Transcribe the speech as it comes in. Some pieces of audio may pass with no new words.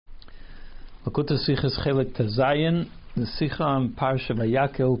Lakuta Sichas Chelek Tezayin, the Sicha on Parsha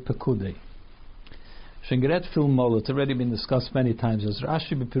Vayakhel Pikuday. Shengeret Film Mol, it's already been discussed many times as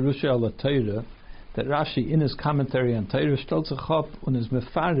Rashi B'Pirusha Ala Torah, that Rashi in his commentary on Torah Stolzachop on his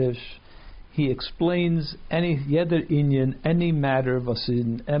Mefarish, he explains any Yeder Inyan, any matter was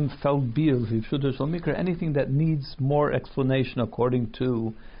in Feld Bil V'Pshudah Shal Mikra, anything that needs more explanation according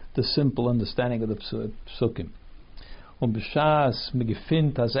to the simple understanding of the Psukim. And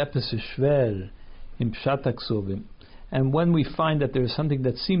when we find that there is something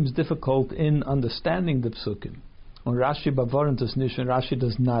that seems difficult in understanding the psukim, on Rashi Bavarantas Nishan, Rashi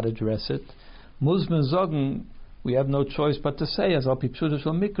does not address it. Muzman Zogen, we have no choice but to say, as Alpi Pshudah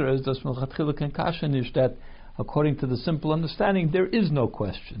Shal Mikra is das Melchatchila Ken Kashanish, that according to the simple understanding, there is no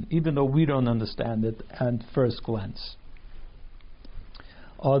question, even though we don't understand it at first glance.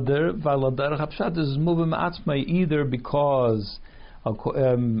 Other Valadar is moving either because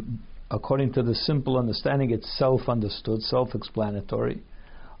according to the simple understanding it's self-understood, self-explanatory.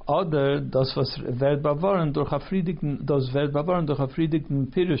 Other das was werd bavaran durch Afridiken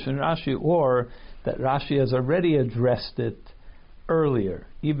Pirush and Rashi, or that Rashi has already addressed it earlier,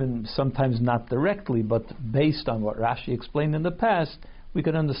 even sometimes not directly, but based on what Rashi explained in the past, we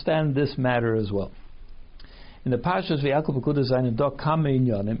can understand this matter as well. In the Parshas Vayakhel Pikuday Zayin Dok Kama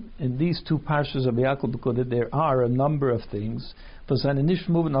Inyanim, in these two Parshas of Vayakhel Pikuday, there are a number of things, which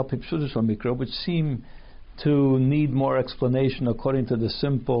seem to need more explanation according to the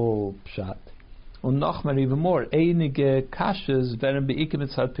simple pshat. And nochmer even more, einige kashas werden be'ikim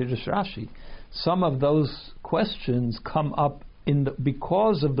mitzad Pirush Rashi. Some of those questions come up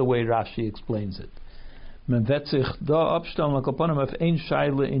because of the way Rashi explains it. And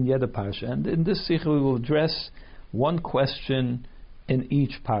in this sikh we will address one question in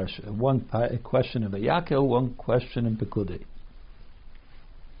each parsha. A question in Vayakhel, one question in Pikuday.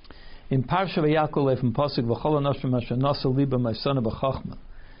 In Parsha Vayakhel, from Pasuk V'chol hanoshim asher nasa liba ma'asana b'chachma,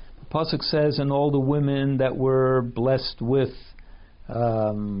 the Pasuk says, and all the women that were blessed with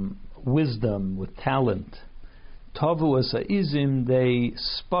wisdom, with talent, tavu as ha'izim, they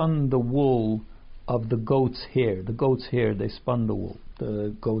spun the wool of the goat's hair. The goat's hair, they spun the wool,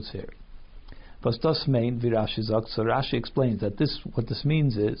 the goat's hair. Was das meint, wie Rashi sagt, so Rashi explains that what this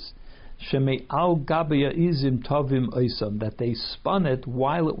means is shemei al gabaya izim tovim oisam, that they spun it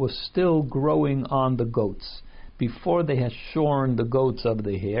while it was still growing on the goats. Before they had shorn the goats of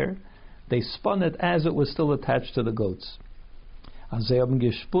the hair, they spun it as it was still attached to the goats. As they haben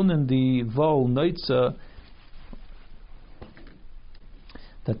gespunnen die Woll neutze,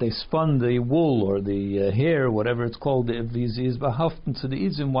 that they spun the wool or the hair, whatever it's called, the is behaften to the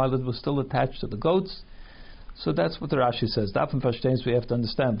izim while it was still attached to the goats. So that's what the Rashi says. Davon verstehens, we have to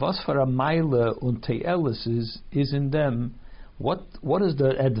understand. Was for a meile und te'elis is in them. What is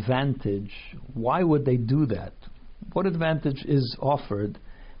the advantage? Why would they do that? What advantage is offered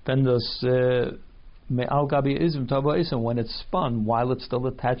when this me'al gabi izim tava izim, when it's spun while it's still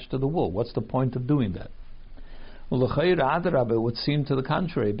attached to the wool? What's the point of doing that? It would seem to the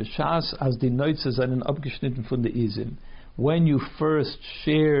contrary. B'shas as die Neutzes einen abgeschnitten von der Izim. When you first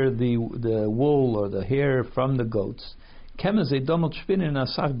shear the wool or the hair from the goats,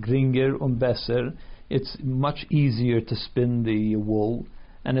 it's much easier to spin the wool,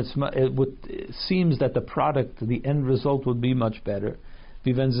 and it seems that the product, the end result, would be much better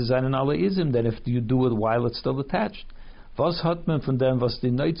than if you do it while it's still attached. So what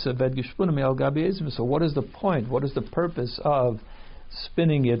is the point? What is the purpose of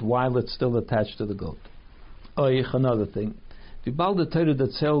spinning it while it's still attached to the goat? Another thing. Since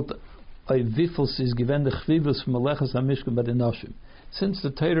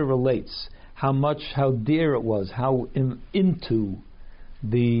the Torah relates how dear it was, how into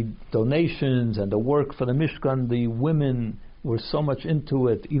the donations and the work for the Mishkan, the women were so much into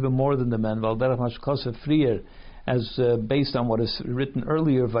it, even more than the men. As based on what is written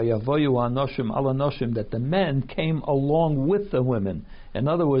earlier, Vayavoyu anoshim ala noshim, that the men came along with the women. In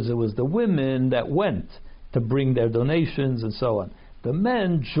other words, it was the women that went to bring their donations and so on. The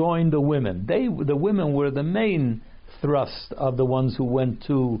men joined the women. The women were the main thrust of the ones who went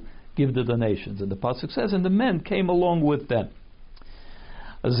to give the donations. And the pasuk says, and the men came along with them.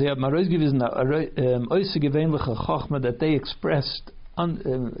 That they expressed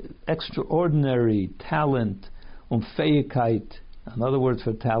extraordinary talent, Fähigkeit, another word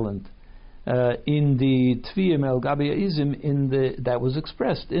for talent, in the Tviyim el Gabia Izim, that was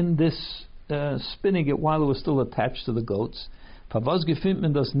expressed in this spinning it while it was still attached to the goats. Pavaz gefindt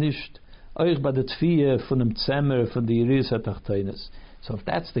man das nicht euch bei der Tviye von dem Zemmer von der Iris HaTachteines. So if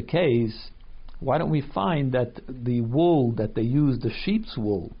that's the case, why don't we find that the wool that they used, the sheep's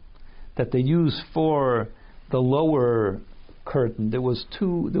wool, that they use for the lower curtain. There was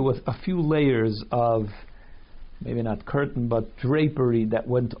a few layers of, maybe not curtain, but drapery that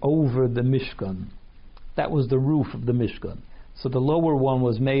went over the Mishkan. That was the roof of the Mishkan. So the lower one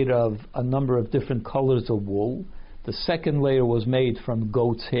was made of a number of different colors of wool. The second layer was made from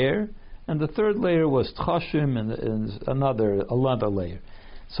goat's hair, and the third layer was tchashim and another layer.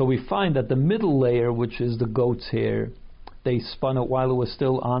 So we find that the middle layer, which is the goat's hair, they spun it while it was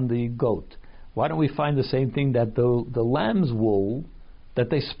still on the goat. Why don't we find the same thing that the lamb's wool, that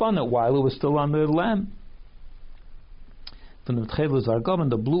they spun it while it was still on the lamb? From the Vayakhel Zargam,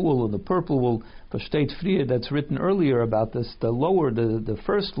 the blue wool and the purple wool, versteht Frier, that's written earlier about this, the lower, the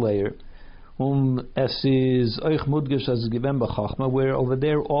first layer, es is euch mudgish as given b'chachma, where over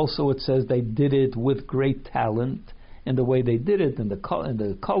there also it says they did it with great talent, in the way they did it, and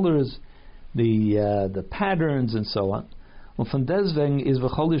the colors, the patterns, and so on. Und von deswegen is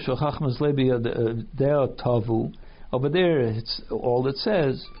v'cholish chachmas lebi der tavu. Over there, it's all it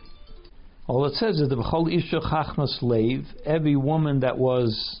says. All it says is the v'chol isha chachmas slave, every woman that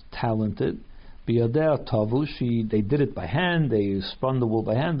was talented, b'yadei tavu, they did it by hand, they spun the wool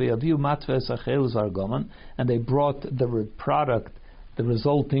by hand, b'yaviu matves achel zargaman, and they brought the product, the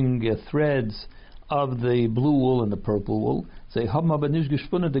resulting threads of the blue wool and the purple wool. It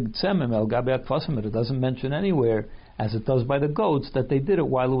doesn't mention anywhere, as it does by the goats, that they did it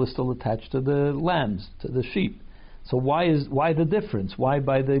while it was still attached to the lambs, to the sheep. So why the difference? Why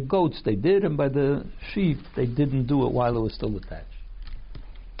by the goats they did, and by the sheep they didn't do it while it was still attached?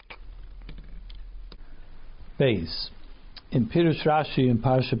 Base. In Pirush Rashi in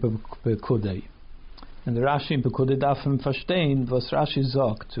Parsha Pikuday. And the Rashi in Pikuday darfen verstehen, was Rashi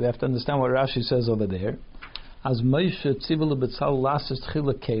sagt. So we have to understand what Rashi says over there. As Moshe tzivul betzal lases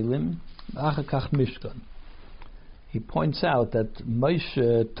tchila kelim, achakach mishkan. He points out that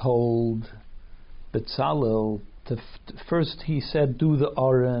Moshe told Betzalel first. He said do the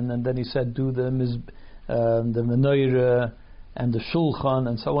Aron, and then he said do the menorah and the shulchan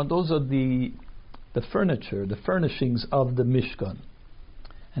and so on. Those are the furniture, the furnishings of the Mishkan.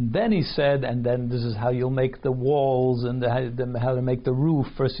 And then he said, and then this is how you'll make the walls and how to make the roof.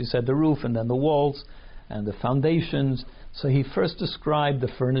 First he said the roof, and then the walls and the foundations. So he first described the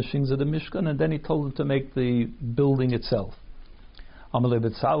furnishings of the Mishkan, and then he told him to make the building itself. Amalei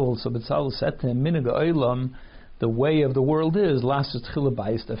Betzalel, so Betzalel said to him, Minhag ha'olam, the way of the world is, lasses tchila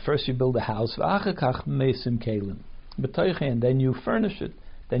bayis, that first you build a house, v'achakach mesim kelim, and then you furnish it.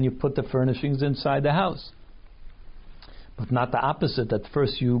 Then you put the furnishings inside the house. But not the opposite, that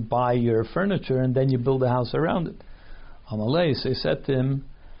first you buy your furniture and then you build a house around it. Amalei, so he said to him,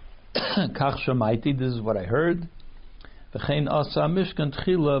 Kach shamaiti, this is what I heard. V'chein asa mishkan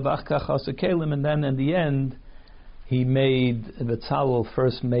tchila v'achkach asa kelim, and then in the end, Betzalel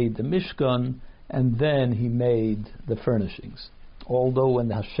first made the Mishkan, and then he made the furnishings. Although when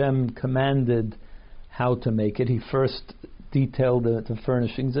Hashem commanded how to make it, he first detailed the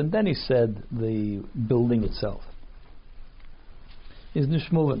furnishings, and then he said the building itself. Is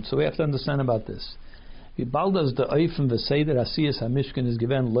nishmuvim. So we have to understand about this. Vibaldas the oifen v'seder asiyas hamishkan is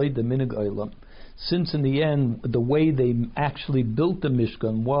given loy the minig oilam. Since in the end the way they actually built the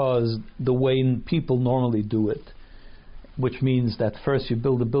Mishkan was the way people normally do it, which means that first you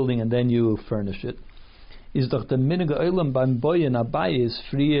build a building and then you furnish it. Is doch the minig oilam beim boyen abayis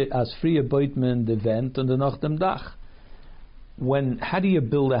as frie boitmen the vent und nach dem dach. How do you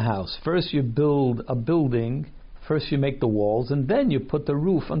build a house? First you build a building. First you make the walls, and then you put the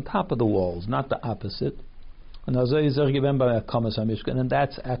roof on top of the walls, not the opposite. And that's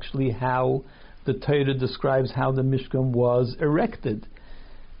actually how the Torah describes how the Mishkan was erected.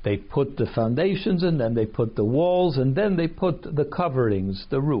 They put the foundations, and then they put the walls, and then they put the coverings,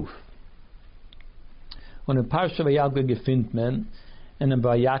 the roof. When in Parsha Vayakhel gefindt men, and in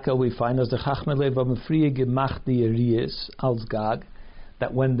Vayakhel we find as the Chachmele vom frie gemacht die Ries als Gag,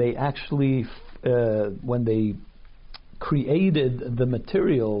 that when they actually when they created the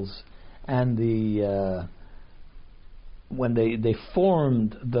materials and when they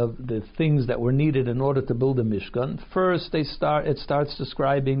formed the things that were needed in order to build a Mishkan, first it starts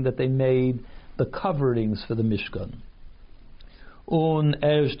describing that they made the coverings for the Mishkan. And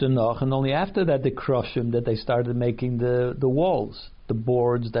only after that they crushed them, that they started making the walls, the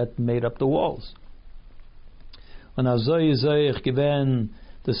boards that made up the walls. And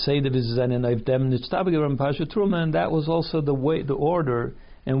the Seder is and that was also the order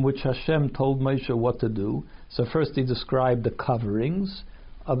in which Hashem told Moshe what to do. So first he described the coverings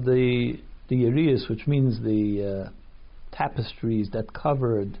of the Yerias, which means the tapestries that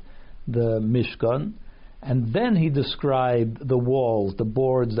covered the Mishkan, And then he described the walls, the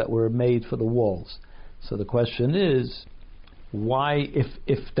boards that were made for the walls. So the question is, why,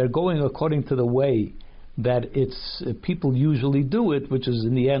 if they're going according to the way that it's people usually do it, which is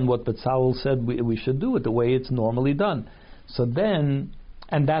in the end what Betzalel said we should do it, the way it's normally done. So then,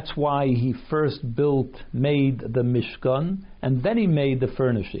 and that's why he first made the Mishkan, and then he made the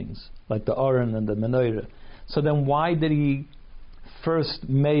furnishings, like the Aron and the Menorah. So then why did he first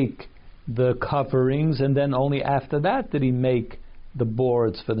make the coverings, and then only after that did he make the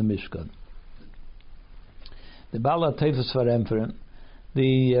boards for the Mishkan? The Baal HaTeifes verempferen,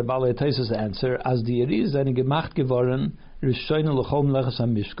 the Baal HaTeifes answer, as the Yeriyas seine gemacht geworden, Rishonim l'chol melechas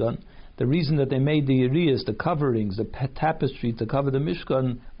HaMishkan. The reason that they made the Yeriyas, the coverings, the tapestry to cover the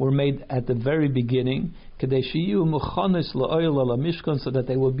Mishkan, were made at the very beginning, kedei sheyu muchanis la'oil ala Mishkan, so that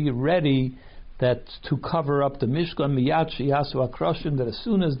they will be ready to cover up the Mishkan, miyad sheyasu akrashim, that as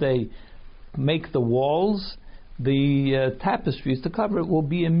soon as they make the walls, the tapestries to cover it will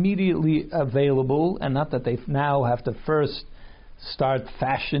be immediately available, and not that they now have to first start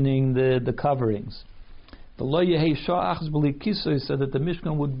fashioning the coverings. The Lo Yehei Sha'achs B'li Kisoi said that the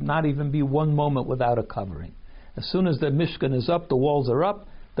Mishkan would not even be one moment without a covering. As soon as the Mishkan is up, the walls are up,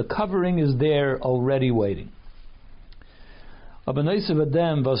 the covering is there already waiting. But in addition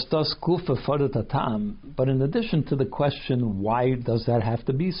to the question, why does that have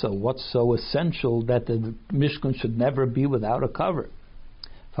to be so? What's so essential that the Mishkan should never be without a cover?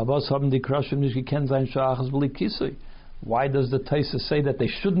 Why does the Taisa say that they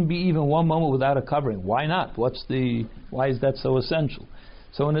shouldn't be even one moment without a covering? Why not? Why is that so essential?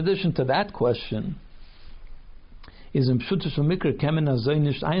 So in addition to that question, we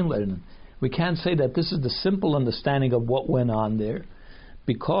can't say that this is the simple understanding of what went on there,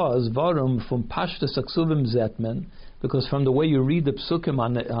 because varum from pashtus aksuvim zetmen, because from the way you read the psukim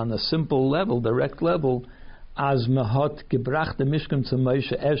on a simple level, direct level, as mehot gebracht the Mishkan zu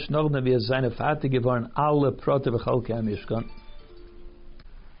Moshe erst noch wie seine Vater geworden alle prote v'chalkei Mishkan.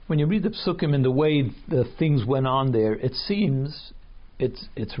 When you read the psukim in the way the things went on there, it seems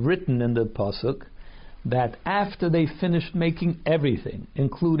it's written in the pasuk that after they finished making everything,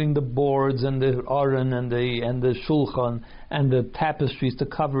 including the boards and the aron and the shulchan and the tapestries to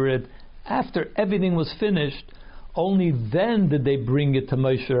cover it, after everything was finished, only then did they bring it to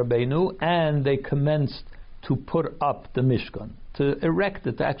Moshe Rabbeinu, and they commenced to put up the Mishkan, to erect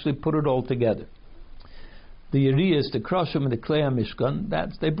it, to actually put it all together. The Yeriyas, the Krashim, and the Klei Mishkan,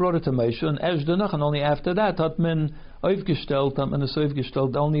 they brought it to Moshe, and Ezdanach, and only after that, hat men aufgestellt,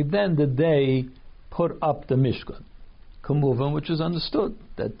 only then did they put up the Mishkan. Kumuvim, which is understood,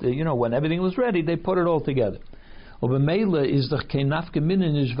 that when everything was ready, they put it all together. Obemela is the keinafke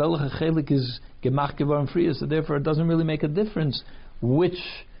minin is welche chelik is gemacht geworden früher, so therefore it doesn't really make a difference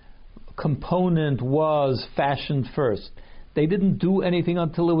which component was fashioned first. They didn't do anything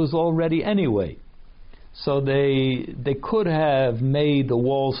until it was all ready anyway. So they could have made the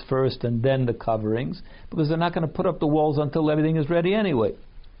walls first and then the coverings, because they're not going to put up the walls until everything is ready anyway.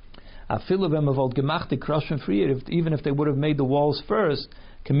 Even if they would have made the walls first,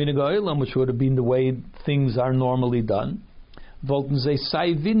 which would have been the way things are normally done, they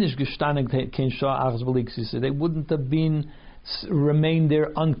wouldn't have remained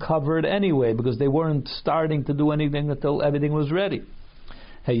there uncovered anyway, because they weren't starting to do anything until everything was ready.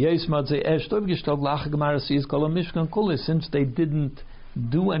 Since they didn't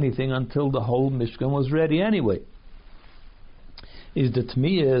do anything until the whole Mishkan was ready anyway. Is the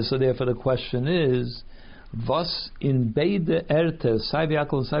Tmiyah, so therefore the question is, was in beide Erte, sei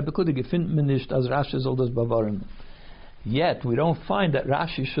Vayakhel und sei Pikuday, gefindt man nicht, als Rashi soll das bewahren. Yet we don't find that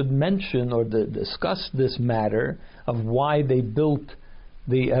Rashi should mention or discuss this matter of why they built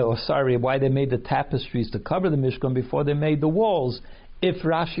why they made the tapestries to cover the Mishkan before they made the walls, if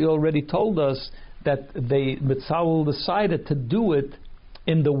Rashi already told us that Betzalel decided to do it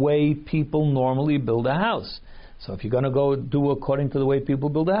in the way people normally build a house. So if you're going to go do according to the way people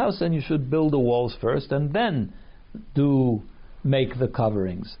build a house, then you should build the walls first and then make the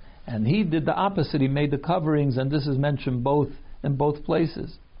coverings. And he did the opposite. He made the coverings, and this is mentioned in both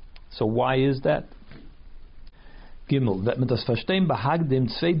places. So why is that? Gimel, that das verstehen behagdim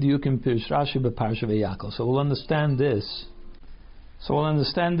zwei diukim pirush Rashi beparsha Vayakhel. So we'll understand this.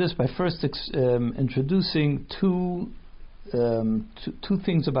 By first introducing two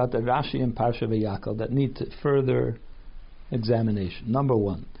things about the Rashi and Parsha Vayakhel that need further examination. Number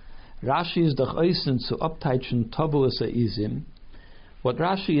one, Rashi is doch eisen zu abteitschen Tovus izim. What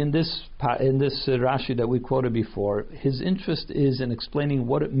Rashi in this Rashi that we quoted before, his interest is in explaining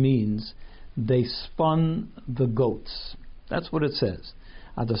what it means. They spun the goats. That's what it says.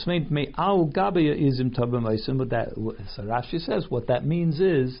 So Rashi says what that means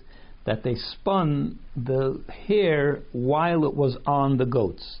is that they spun the hair while it was on the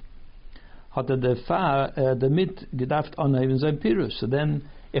goats. So then,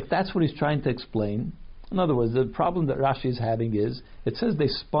 if that's what he's trying to explain, in other words, the problem that Rashi is having is, it says they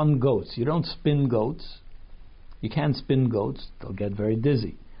spun goats. You don't spin goats. You can't spin goats. They'll get very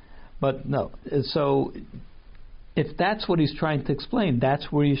dizzy. But no, so if that's what he's trying to explain,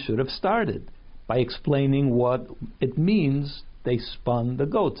 that's where he should have started, by explaining what it means they spun the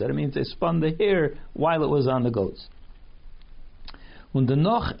goats. That means they spun the hair while it was on the goats. And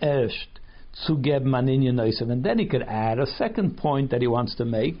then he could add a second point that he wants to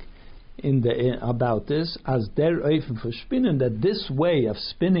make about this, as der Eufen for spinnen, that this way of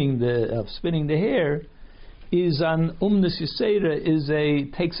spinning the hair is an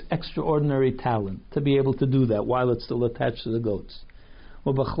Yisera, takes extraordinary talent to be able to do that while it's still attached to the goats.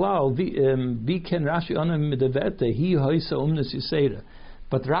 But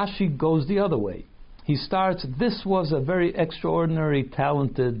Rashi goes the other way. He starts, this was a very extraordinary,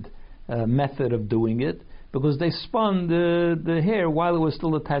 talented method of doing it, because they spun the hair while it was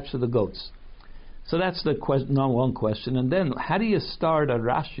still attached to the goats. So that's the number one question. And then, how do you start a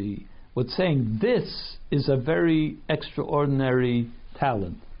Rashi with saying this is a very extraordinary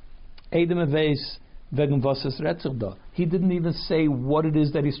talent? He didn't even say what it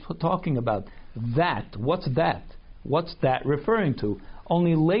is that he's talking about. What's that? What's that referring to?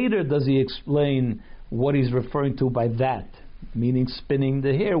 Only later does he explain what he's referring to by that, meaning spinning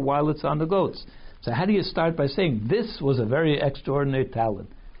the hair while it's on the goats. So how do you start by saying this was a very extraordinary talent?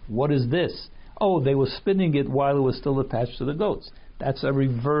 What is this? Oh, they were spinning it while it was still attached to the goats. That's a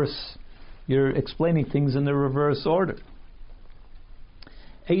reverse. You're explaining things in the reverse order.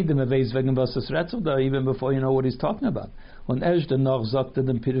 Even before you know what he's talking about. And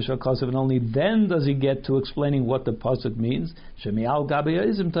only then does he get to explaining what the pasuk means,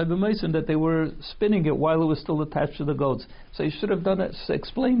 that they were spinning it while it was still attached to the goats. So he should have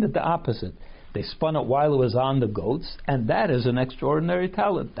explained it the opposite. They spun it while it was on the goats, and that is an extraordinary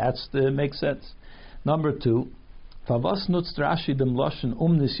talent. Makes sense. Number two, why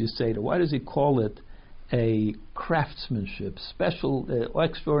does he call it a craftsmanship, special,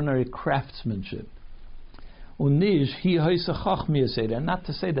 extraordinary craftsmanship? And not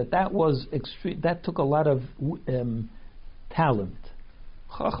to say that was extreme, that took a lot of talent.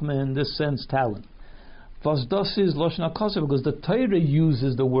 Chachma in this sense, talent. Was das is Lashon HaKoseh, because the Torah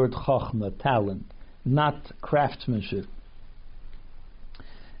uses the word chachma, talent, not craftsmanship.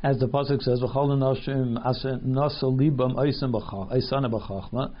 As the pasuk says, the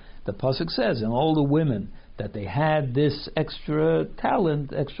pasuk says, and all the women that they had this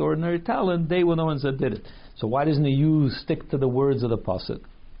extraordinary talent, they were the ones that did it. So why doesn't he stick to the words of the pasuk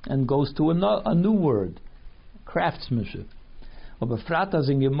and goes to a new word, craftsmanship? Especially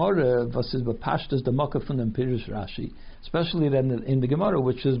then in the Gemara,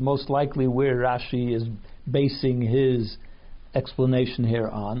 which is most likely where Rashi is basing his explanation here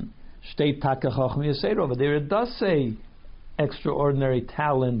on. Over there it does say extraordinary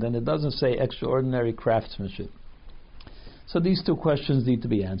talent, and it doesn't say extraordinary craftsmanship. So these two questions need to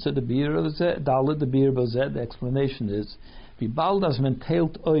be answered. The explanation is,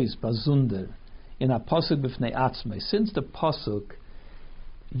 in a pasuk b'fnei atzmei, since the pasuk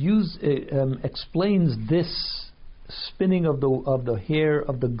explains this spinning of the hair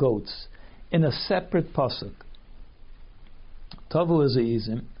of the goats in a separate pasuk. Tavu is a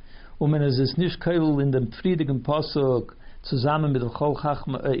izim, es ist nicht keil in dem friedigen pasuk zusammen mit Chol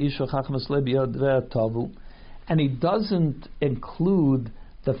Isha Chachmas Lebi Tavu, and he doesn't include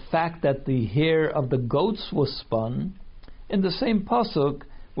the fact that the hair of the goats was spun in the same pasuk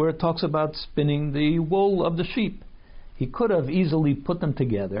where it talks about spinning the wool of the sheep. He could have easily put them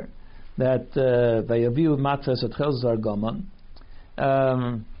together, that Vayaviu Matzes et Chel Zargaman,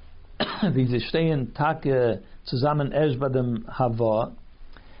 diese stehen Tage zusammen erst bei dem Hava,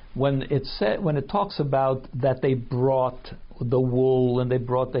 when it talks about that they brought the wool and they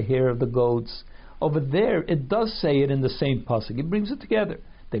brought the hair of the goats, over there it does say it in the same pasuk. It brings it together.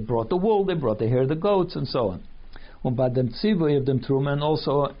 They brought the wool, they brought the hair of the goats, and so on. And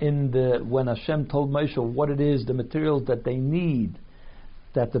also when Hashem told Moshe what it is, the materials that they need,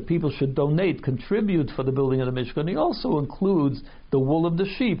 that the people should donate, contribute for the building of the Mishkan, he also includes the wool of the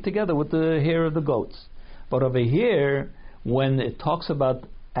sheep together with the hair of the goats. But over here, when it talks about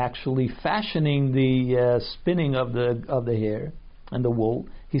actually fashioning the spinning of the hair and the wool,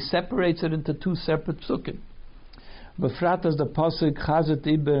 he separates it into two separate psukim. Befrat as the pasuk chazet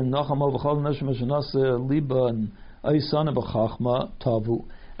iben nocham ovachol neshama shenase liban Oisana b'chachma tavu,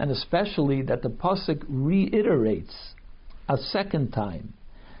 and especially that the pasuk reiterates a second time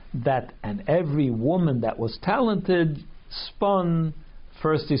that and every woman that was talented spun.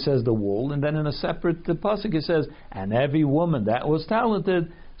 First he says the wool, and then in a separate pasuk he says, and every woman that was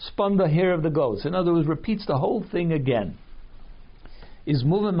talented spun the hair of the goats. In other words, repeats the whole thing again. Is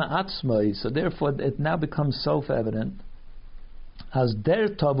moving ma'atzmai, so therefore it now becomes self-evident. As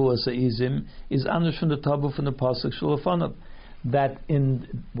der tabu as izim is anders from the tabu from the pasuk shulafanav. That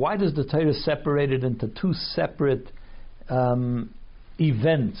in why does the Torah separate it into two separate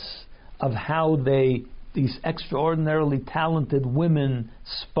events of how these extraordinarily talented women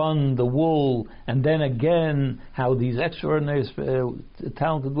spun the wool, and then again how these extraordinarily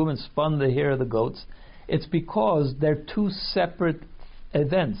talented women spun the hair of the goats? It's because they're two separate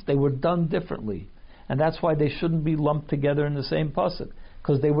events. They were done differently, and that's why they shouldn't be lumped together in the same pasuk,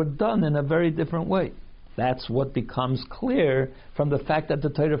 because they were done in a very different way. That's what becomes clear from the fact that the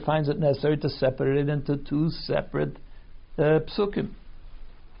Torah finds it necessary to separate it into two separate psukim.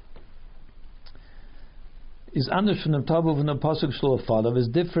 Is anders from the tabu from the pasuk shulafanav is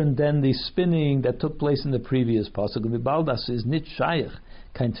different than the spinning that took place in the previous pasuk. Vibaldas is nit shayach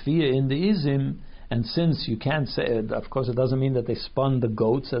kein tviya in the izim, and since you can't say it, of course, it doesn't mean that they spun the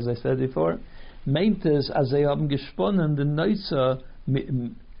goats, as I said before. Meint es as they haben gesponnen the neitza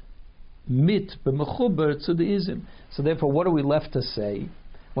mit b'mechuber to the izim. So therefore, what are we left to say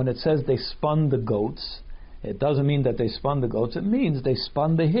when it says they spun the goats? It doesn't mean that they spun the goats. It means they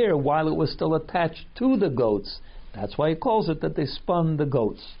spun the hair while it was still attached to the goats. That's why he calls it that they spun the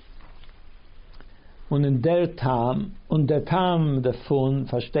goats. Und der Tam davon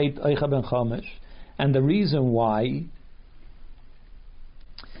versteht Eicha ben Chamesh, and the reason why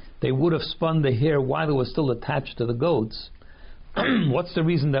they would have spun the hair while it was still attached to the goats. What's the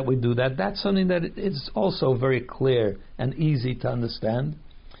reason that we do that? That's something that is also very clear and easy to understand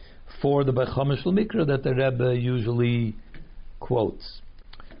for the Bechamish Mikra that the Rebbe usually quotes,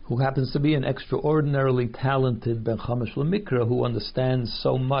 who happens to be an extraordinarily talented Bechamish Mikra who understands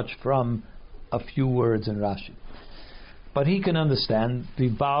so much from a few words in Rashi. But he can understand the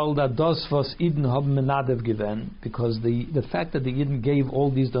Baal that das was Eden haben menadev given, because the fact that the Eden gave all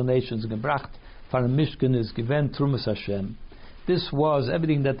these donations gebracht for the Mishkan is given Trumas Hashem. This was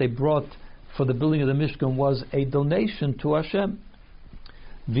everything that they brought for the building of the Mishkan was a donation to Hashem.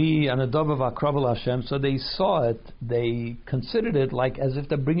 Vi anadav akravel Hashem. So they saw it, they considered it like as if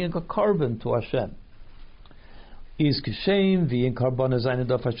they're bringing a carbon to Hashem. Is kishem vi in karbanas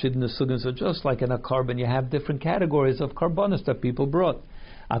anadav hashidin sugin. So just like in a carbon, you have different categories of karbanas that people brought.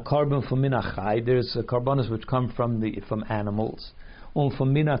 A carbon from minachai. There's karbanas which come from animals.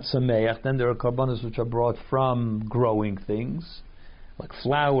 From minat sameach, then there are karbanas which are brought from growing things, like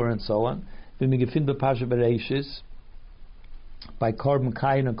flour and so on. By carbon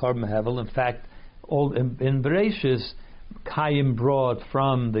kayin and carbon hevel. In fact, all in Bereshis, kayin brought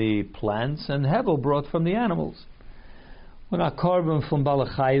from the plants and hevel brought from the animals. When a carbon from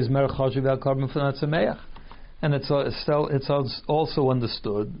balachai is merachoshiv, a carbon from sameach, and it's also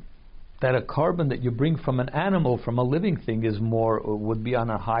understood that a carbon that you bring from an animal, from a living thing, is more, or would be on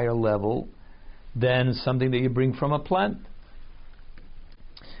a higher level than something that you bring from a plant.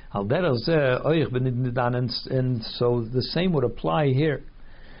 And so the same would apply here.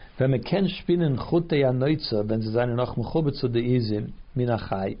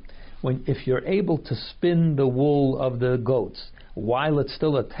 When if you're able to spin the wool of the goats while it's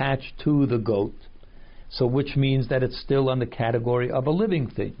still attached to the goat, so which means that it's still on the category of a living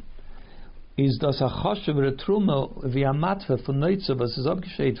thing. Is das a chashuv truma via matve von neitze was is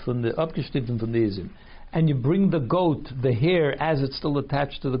abgeschnitten von diesem, and you bring the goat, the hair as it's still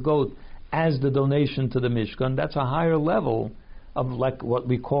attached to the goat, as the donation to the Mishkan. That's a higher level of like what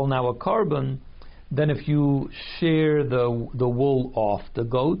we call now a carbon than if you shear the wool off the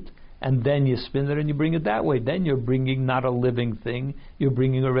goat and then you spin it and you bring it that way. Then you're bringing not a living thing, you're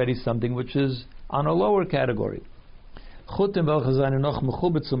bringing already something which is on a lower category. When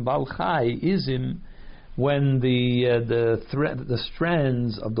the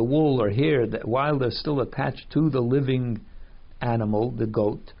strands of the wool are here, that while they're still attached to the living animal, the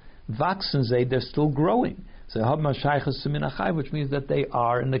goat, they're still growing. Which means that they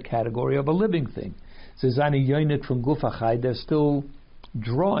are in the category of a living thing. They're still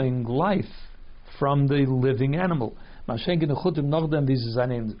drawing life from the living animal.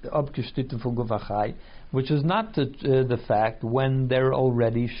 Which is not the fact when they're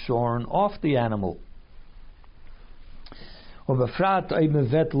already shorn off the animal. Especially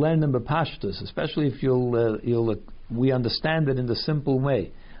if we understand it in the simple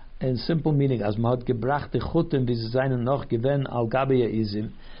way. in simple meaning, as man hat gebracht die Chutim, wie sie seinen noch gewen al gabe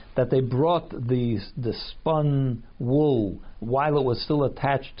izim, that they brought the spun wool while it was still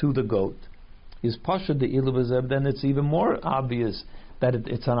attached to the goat, is pasha the ilubazeb, then it's even more obvious that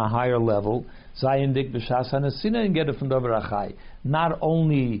it's on a higher level. Zayin dik b'shas hanasina and get it from Dover Achai. Not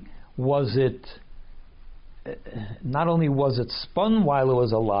only was it spun while it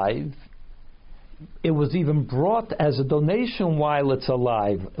was alive, it was even brought as a donation while it's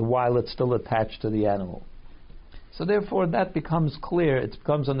alive, while it's still attached to the animal. So therefore that becomes clear, it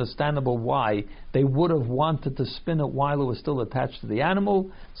becomes understandable why they would have wanted to spin it while it was still attached to the animal,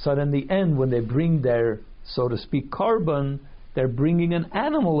 so that in the end when they bring their, so to speak, carbon, they're bringing an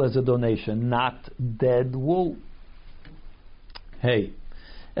animal as a donation, not dead wool. Hey,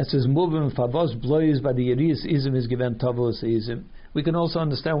 it says, moving favos blois by the yeris izim is given tavos izim. We can also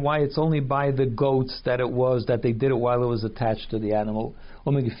understand why it's only by the goats that they did it while it was attached to the animal.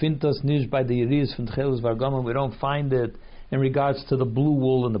 We don't find it in regards to the blue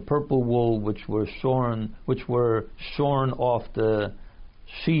wool and the purple wool, which were shorn off the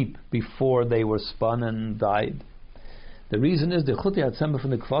sheep before they were spun and dyed. The reason is the Chuti Hatzemah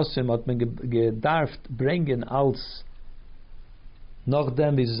from the Kvasim hat man gedarft bringen als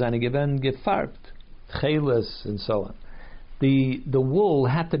nachdem wie sie seine gewen gefarbt, cheles and so on. The wool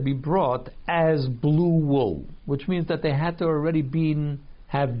had to be brought as blue wool, which means that they had to already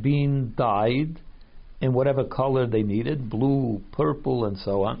have been dyed in whatever color they needed, blue, purple, and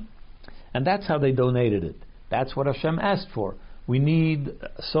so on. And that's how they donated it. That's what Hashem asked for. We need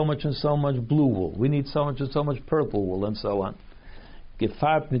so much and so much blue wool. We need so much and so much purple wool, and so on.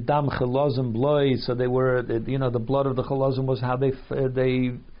 Gefarbt mit dam chelozim bloi. So they were, the blood of the chelozim was how they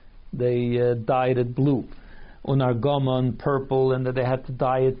dyed it blue. Unargomon purple, and that they had to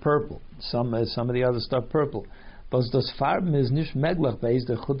dye it purple. Some of the other stuff purple. But das Farben is nicht möglich based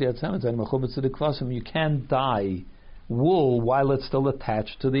the Chuti Hatzemah sein mechubet zu the Kvasim. You can't dye wool while it's still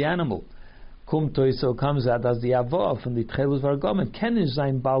attached to the animal. So comes out as the Avov from the Tchelus Vargomen ken ich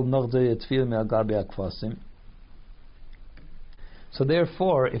sein bald noch der Tfil me agabe Kvasim. So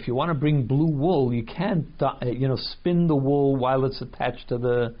therefore, if you want to bring blue wool, you can't spin the wool while it's attached to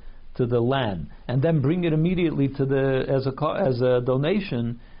the land and then bring it immediately as a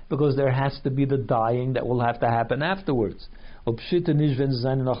donation, because there has to be the dyeing that will have to happen afterwards. Certainly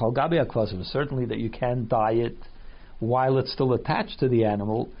that you can dye it while it's still attached to the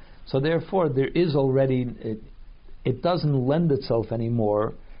animal. So therefore there is already, it doesn't lend itself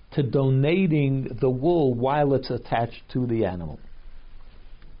anymore to donating the wool while it's attached to the animal.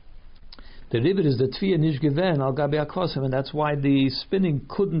 The ribbit is the tviya nish given al gabi akvasim, and that's why the spinning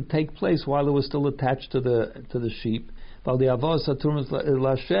couldn't take place while it was still attached to the sheep. While the avos saturmas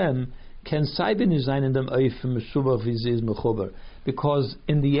lashem can saibin zayin in them oifim meshubach viziz mechuber, because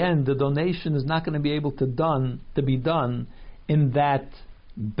in the end the donation is not going to be able to be done in that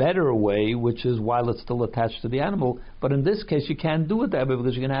better way, which is while it's still attached to the animal. But in this case you can't do it that way,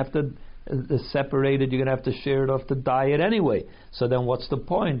 because you're going to have to separate it, you're going to have to shear it off to dye it anyway. So then what's the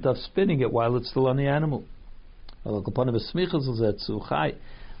point of spinning it while it's still on the animal? Or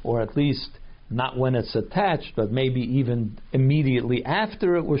at least not when it's attached, but maybe even immediately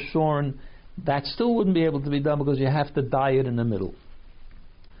after it was shorn, that still wouldn't be able to be done, because you have to dye it in the middle.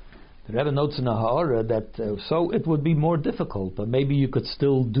 The Rebbe notes in the Ha'ara that so it would be more difficult, but maybe you could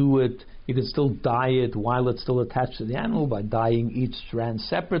still do it, you could still dye it while it's still attached to the animal by dyeing each strand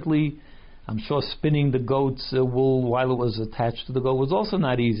separately. I'm sure spinning the goat's wool while it was attached to the goat was also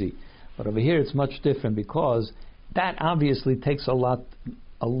not easy. But over here it's much different, because that obviously takes a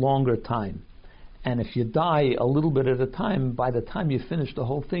longer time. And if you dye a little bit at a time, by the time you finish the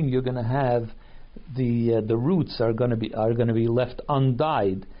whole thing, you're going to have the roots are going to be left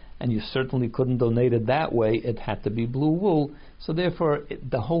undyed, and you certainly couldn't donate it that way. It had to be blue wool. So therefore,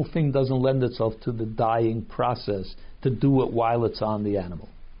 the whole thing doesn't lend itself to the dyeing process to do it while it's on the animal.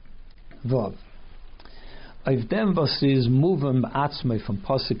 Vav. If them was is moving atzmei from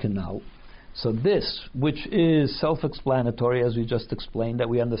pasuk now. So this, which is self-explanatory, as we just explained, that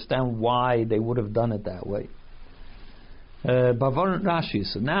we understand why they would have done it that way. Bavar Rashi.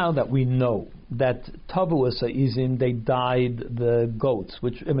 So now that we know that Tavuasa is in, they dyed the goats,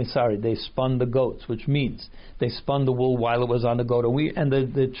 they spun the goats, which means they spun the wool while it was on the goat, and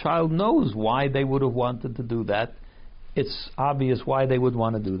the child knows why they would have wanted to do that. It's obvious why they would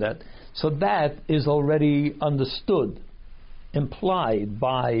want to do that. So that is already understood, implied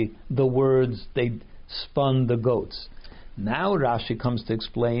by the words they spun the goats. Now Rashi comes to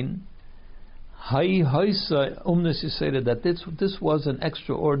explain that this was an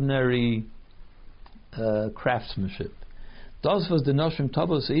extraordinary craftsmanship. Das was the Noshim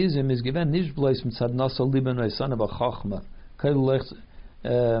Tabos Izim is given nicht bloß mit Sadnasa Liban Son of a Chachma.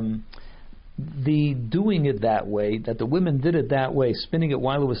 The doing it that way, that the women did it that way, spinning it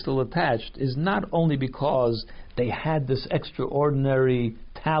while it was still attached, is not only because they had this extraordinary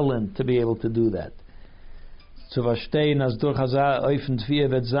talent to be able to do that. And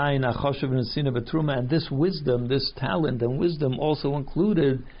this wisdom, this talent and wisdom also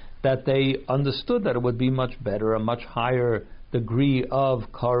included that they understood that it would be much better, a much higher degree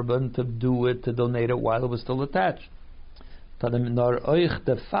of carbon to do it, to donate it while it was still attached.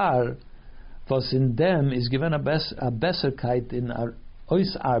 Was in them is given a Besserkeit in our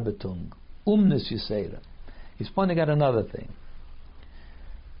Ausarbeitung, Yisera. He's pointing out another thing.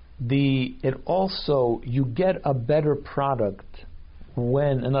 It also, you get a better product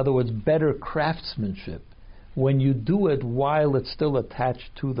when, in other words, better craftsmanship, when you do it while it's still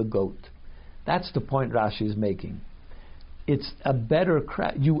attached to the goat. That's the point Rashi is making. It's a better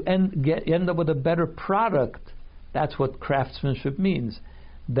you end up with a better product. That's what craftsmanship means.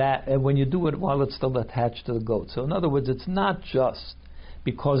 That when you do it while it's still attached to the goat. So in other words, it's not just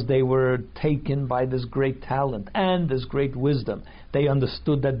because they were taken by this great talent and this great wisdom. They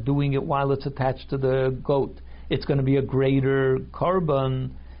understood that doing it while it's attached to the goat, it's going to be a greater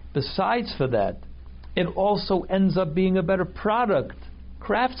carbon. Besides for that, it also ends up being a better product.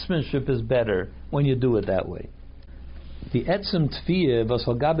 Craftsmanship is better when you do it that way. The etzem tfiyeh was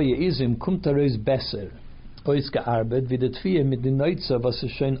hogabe yeizim kumt is besser. When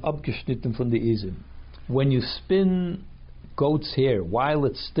you spin goat's hair while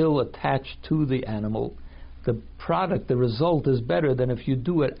it's still attached to the animal, the product, the result is better than if you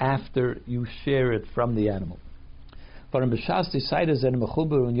do it after you shear it from the animal. Because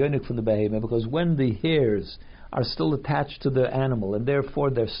when the hairs are still attached to the animal and therefore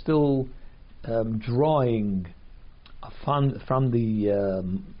they're still drawing from the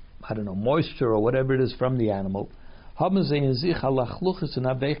moisture or whatever it is from the animal,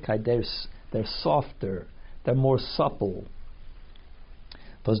 they're softer, they're more supple.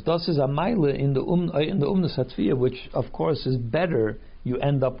 Das is a mile in the umnes hatviyah, which of course is better. You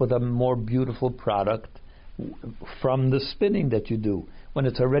end up with a more beautiful product from the spinning that you do when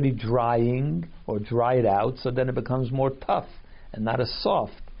it's already drying or dried out. So then it becomes more tough and not as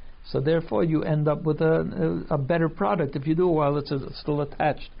soft. So therefore, you end up with a better product if you do it while it's still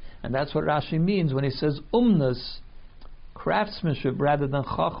attached. And that's what Rashi means when he says umnes, craftsmanship rather than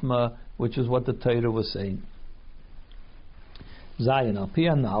chachma, which is what the Torah was saying. Zayin al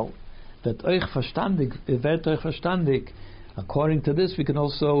pianal, that euch verstandig, wird euch verstandig. According to this, we can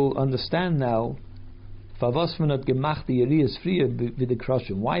also understand now why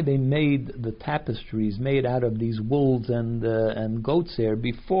they made the tapestries made out of these wools and goat's hair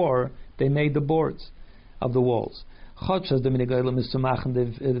before they made the boards of the walls. Even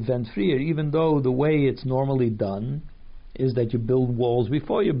though the way it's normally done is that you build walls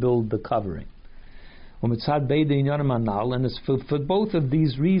before you build the covering. And it's for both of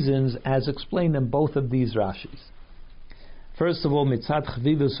these reasons, as explained in both of these Rashis. First of all,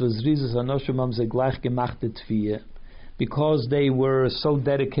 because they were so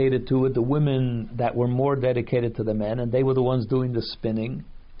dedicated to it, the women that were more dedicated to the men, and they were the ones doing the spinning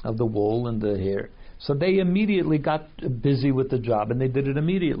of the wool and the hair. So they immediately got busy with the job, and they did it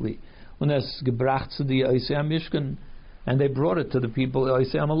immediately. And they brought it to the people. They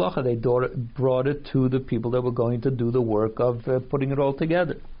brought it to the people that were going to do the work of putting it all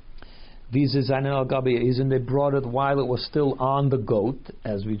together. And they brought it while it was still on the goat,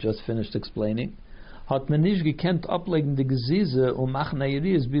 as we just finished explaining. So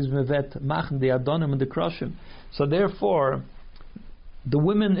therefore, the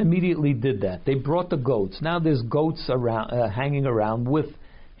women immediately did that. They brought the goats. Now there's goats around, hanging around with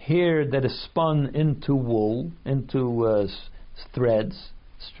hair that is spun into wool, into threads,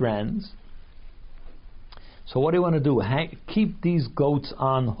 strands. So what do you want to do? Keep these goats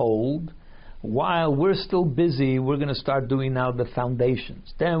on hold while we're still busy. We're going to start doing now the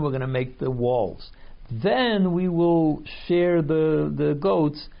foundations. Then we're going to make the walls. Then we will shear the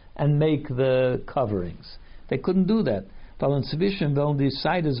goats and make the coverings. They couldn't do that. Because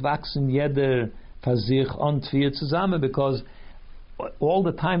all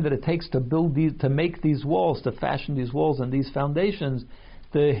the time that it takes to make these walls, to fashion these walls and these foundations,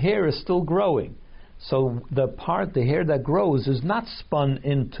 the hair is still growing. So the hair that grows is not spun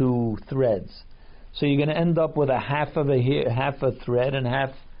into threads. So you're going to end up with half a thread and half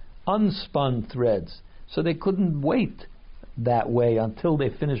unspun threads. So they couldn't wait that way until they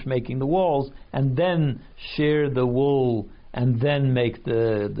finish making the walls and then shear the wool and then make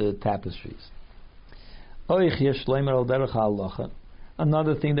the tapestries.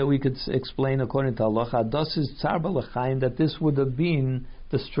 Another thing that we could explain according to halacha, das is tzar b'lechaim, that this would have been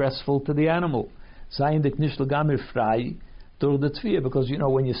distressful to the animal. Zayin dik nish l'gamir frei dur the tzviya, because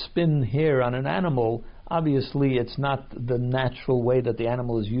when you spin hair on an animal, obviously it's not the natural way that the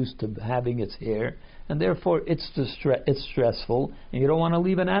animal is used to having its hair, and therefore it's stressful, and you don't want to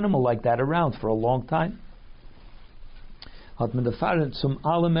leave an animal like that around for a long time. Hat man erfahren zum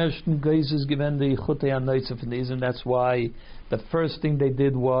allerersten Geizes given the Chutei Anoitze von diesem. That's why the first thing they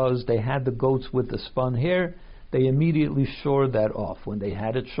did was they had the goats with the spun hair. They immediately shore that off. When they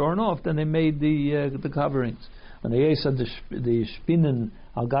had it shorn off, then they made the coverings. When they said the spinnen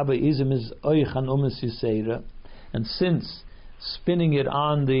al gabe izim is oichan umes yiseira, and since spinning it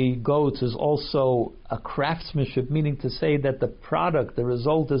on the goats is also a craftsmanship, meaning to say that the product, the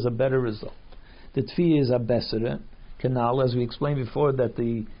result, is a better result. The tfi is a besere canal, as we explained before, that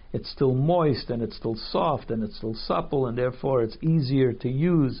it's still moist and it's still soft and it's still supple, and therefore it's easier to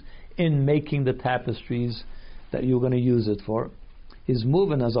use in making the tapestries that you're going to use it for. His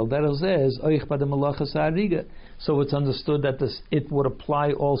moving as Alderach says, so it's understood that it would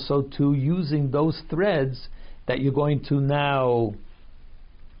apply also to using those threads that you're going to now.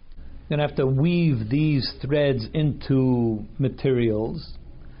 You're going to have to weave these threads into materials.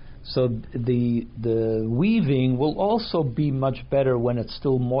 So the weaving will also be much better when it's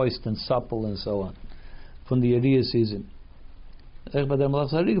still moist and supple and so on. From the Yeriya season, from the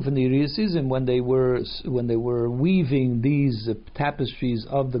Yeriya season, when they were weaving these tapestries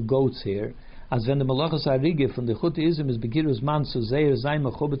of the goats here, as when the malachas harige from the Chutei is begirus man so zeir zayin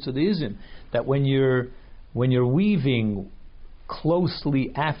mechubet to the izim, that when you're weaving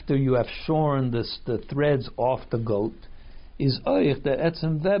closely after you have shorn the threads off the goat, is oich the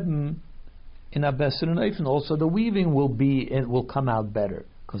etzem weben in a beser neifen. Also, the weaving will come out better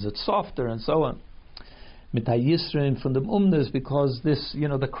because it's softer and so on. Mit hayisrein from the umnes, because this,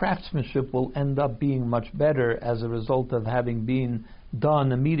 the craftsmanship will end up being much better as a result of having been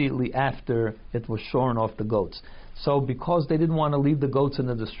done immediately after it was shorn off the goats. So, because they didn't want to leave the goats in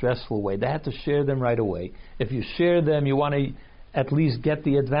a distressful way, they had to shear them right away. If you shear them, you want to at least get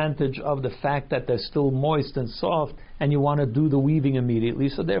the advantage of the fact that they're still moist and soft, and you want to do the weaving immediately.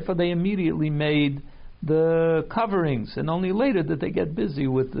 So therefore they immediately made the coverings, and only later did they get busy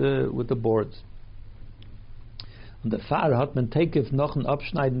with the boards. And the Fahrer hat man takef noch ein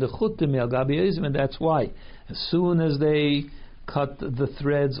abschneidende Chute mehr gabi izim, and that's why as soon as they cut the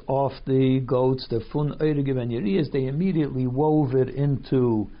threads off the goats, the fun eure given yeriyas, they immediately wove it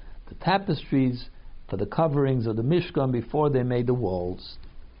into the tapestries for the coverings of the Mishkan before they made the walls.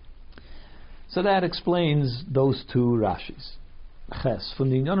 So that explains those two Rashis. Ches, von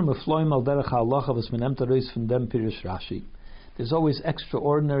den Yonim Efloim al derech ha'alacha was menemt arois von dem Pirush Rashi. There's always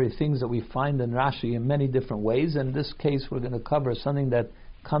extraordinary things that we find in Rashi in many different ways, and in this case we're going to cover something that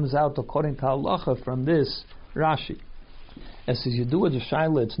comes out according to halacha from this Rashi. As you do with the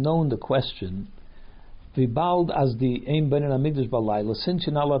Shaila, it's known the question, Vibald as the Ein Bein Hamikdash Balayla, since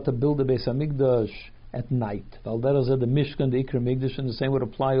you're not allowed to build a Beis Hamikdash at night. Valderas said the Mishkan, the Ikra Mikdash, and the same would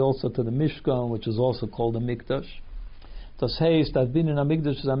apply also to the Mishkan, which is also called a Mikdash. Das heißt, that being in a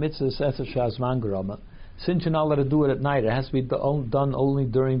Mikdash is a mitzvah sefer shazman grama. Since you're not allowed to do it at night, it has to be done only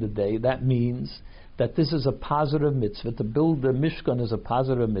during the day. That means that this is a positive mitzvah. To build the Mishkan is a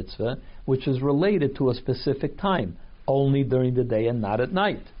positive mitzvah, which is related to a specific time, only during the day and not at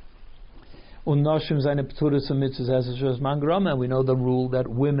night. And we know the rule that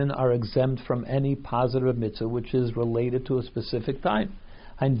women are exempt from any positive mitzvah which is related to a specific time.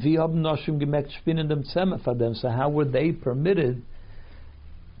 So how were they permitted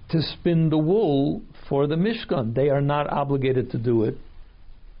to spin the wool for the Mishkan? They are not obligated to do it.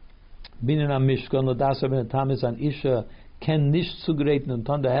 And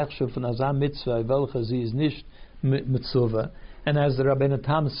as the Rabbeinu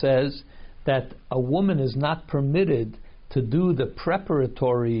Tam says, that a woman is not permitted to do the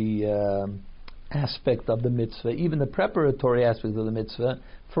preparatory aspect of the mitzvah, even the preparatory aspect of the mitzvah,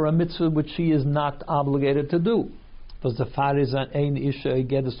 for a mitzvah which she is not obligated to do. Because the far is an ein isha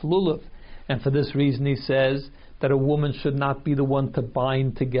gedus lulav, and for this reason he says that a woman should not be the one to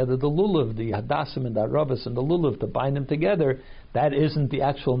bind together the lulav, the hadassim and the arabas and the lulav, to bind them together. That isn't the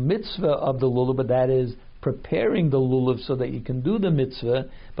actual mitzvah of the lulav, but that is preparing the lulav so that you can do the mitzvah.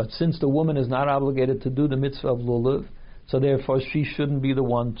 But since the woman is not obligated to do the mitzvah of lulav, so therefore she shouldn't be the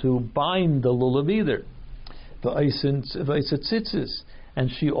one to bind the lulav either. And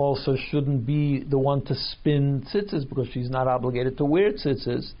she also shouldn't be the one to spin tzitzis, because she's not obligated to wear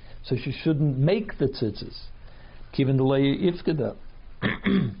tzitzis, so she shouldn't make the tzitzis.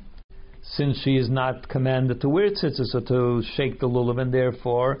 since she is not commanded to wear tzitzis or to shake the lulav, and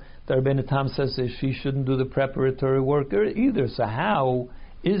therefore the Rebbeinu Tam says that she shouldn't do the preparatory work either. So how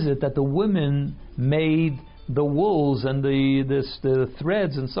is it that the women made the wools and the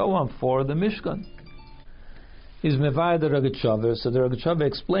threads and so on for the Mishkan? Is mevayah the Rogatchover. So the Rogatchover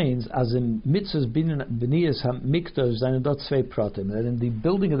explains, as in mitzvahs b'niyas hamikdash zayin dot tzvei pratim, that in the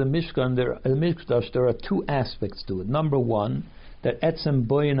building of the Mishkan, there are two aspects to it. Number one, that etzem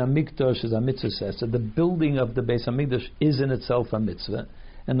boyin hamikdash is a mitzvah says, that the building of the Beis Hamikdash is in itself a mitzvah.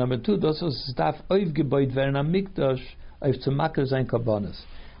 And number two, das was staf aufgebaut werden hamikdash auf zu makar zayin karbonos.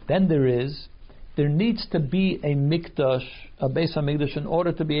 Then there needs to be a mikdash, a Beis Hamikdash, in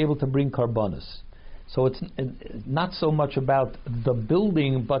order to be able to bring karbonos. So it's not so much about the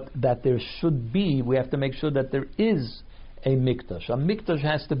building, but that there should be, we have to make sure that there is a mikdash. A mikdash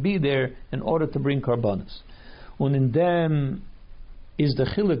has to be there in order to bring karbonos. And in them is the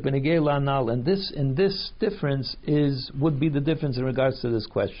chiluk b'negei la'anal, and this difference would be the difference in regards to this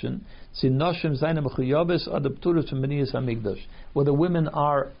question. Whether women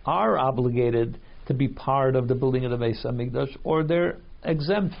are obligated to be part of the building of the Beis Hamikdash, or they're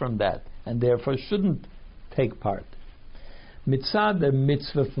exempt from that, and therefore shouldn't take part. Mitzad, the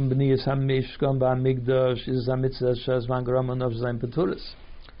mitzvah from B'niyas HaMishkan B'Hamikdash is a mitzvah shazman garaman of zayin peturas.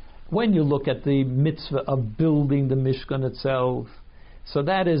 When you look at the mitzvah of building the Mishkan itself, so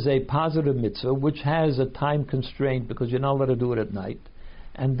that is a positive mitzvah which has a time constraint because you're not allowed to do it at night,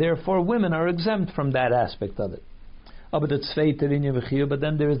 and therefore women are exempt from that aspect of it. But then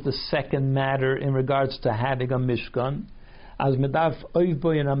there is the second matter in regards to having a Mishkan. As medaf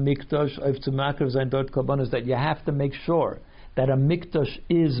oivboy and a mikdash oiv to makar zayin dort karbonos, that you have to make sure that a mikdash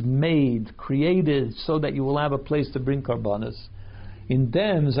is made, created, so that you will have a place to bring karbonos. In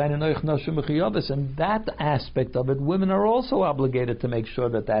them zayin enoich nashim mechiyavos, and that aspect of it, women are also obligated to make sure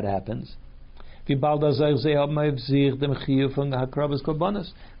that that happens. Because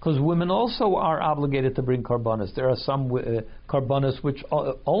women also are obligated to bring karbonos. There are some karbonos which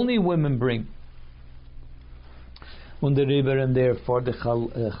only women bring. And therefore the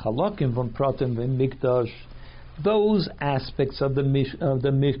chalakim from pratim in mikdash, those aspects of the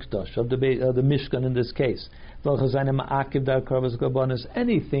mikdash, of the mishkan in this case,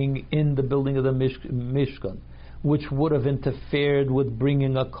 anything in the building of the mishkan which would have interfered with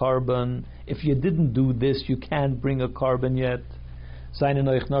bringing a carbon. If you didn't do this, you can't bring a carbon yet. Then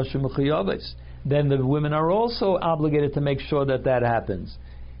the women are also obligated to make sure that that happens.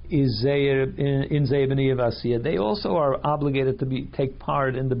 They also are obligated to take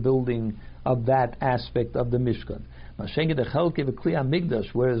part in the building of that aspect of the Mishkan.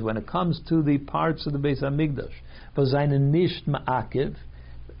 Whereas when it comes to the parts of the Beis Hamikdash,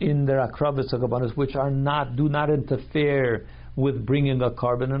 in their akravis akabanos, which do not interfere with bringing a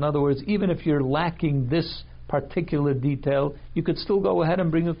carbon. In other words, even if you're lacking this particular detail, you could still go ahead and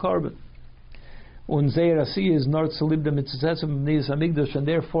bring a carbon. And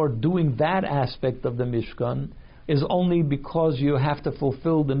therefore doing that aspect of the Mishkan is only because you have to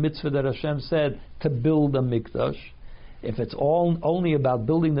fulfill the mitzvah that Hashem said to build a mikdash. If it's only about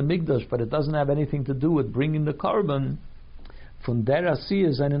building the mikdash, but it doesn't have anything to do with bringing the carbon, from there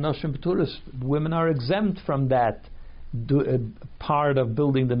women are exempt from that part of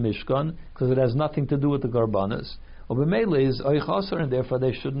building the Mishkan because it has nothing to do with the karbanos. And therefore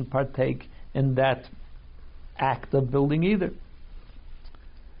they shouldn't partake in that act of building either.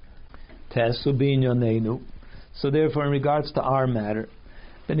 So therefore, in regards to our matter,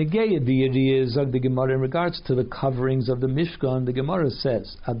 in regards to the coverings of the Mishkan, the Gemara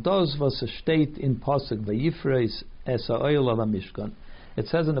says, "Ados was a state in pasuk vayifreis es ha'oil of a Mishkan." It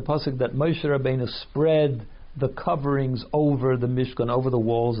says in the pasuk that Moshe Rabbeinu spread the coverings over the Mishkan, over the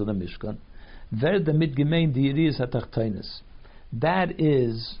walls of the Mishkan. That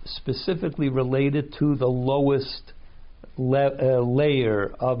is specifically related to the lowest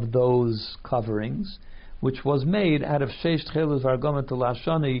layer of those coverings, which was made out of sheish tchelos vargomet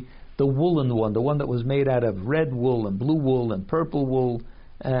lashani, the woolen one, the one that was made out of red wool and blue wool and purple wool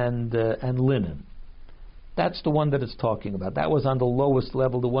and linen. That's the one that it's talking about. That was on the lowest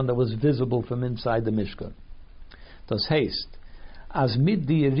level, the one that was visible from inside the Mishkan. Das heißt, as mid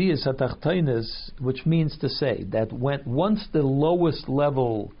di'eriyas atachtoines, which means to say that once the lowest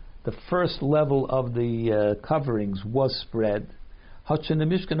level, the first level of the coverings was spread, it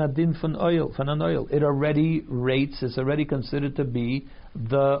already rates, is already considered to be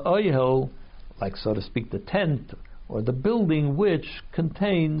the oil, like so to speak, the tent or the building which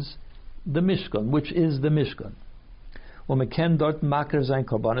contains the Mishkan, which is the Mishkan. U'meken dort makar zayin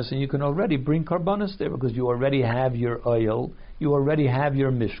karbanis, and you can already bring karbanis there because you already have your oil, you already have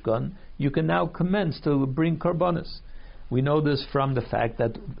your mishkan. You can now commence to bring karbanis. We know this from the fact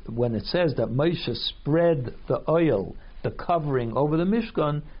that when it says that Moshe spread the oil, the covering over the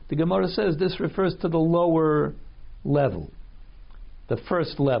mishkan, the Gemara says this refers to the lower level, the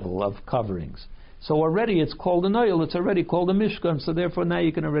first level of coverings. So already it's called an oil, it's already called a mishkan, so therefore now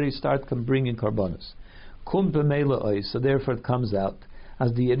you can already start bringing karbanis. Kum b'meila ois, so therefore it comes out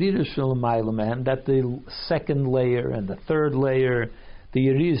as the Yerida Shel Mailaman, that the second layer and the third layer, the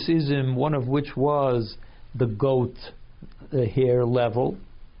Yeridis Izim, one of which was the goat hair level,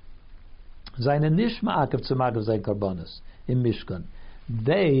 Zayin Nishma Akav Tzemagav Zayin Karbanis in Mishkan.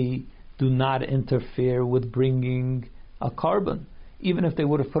 They do not interfere with bringing a carbon. Even if they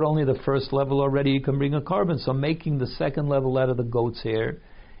would have put only the first level already, you can bring a carbon. So making the second level out of the goat's hair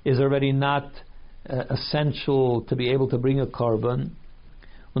is already not essential to be able to bring a carbon.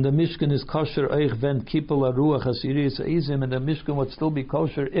 And the Mishkan is kosher oich ven kipul aruach asiris izim, and the Mishkan would still be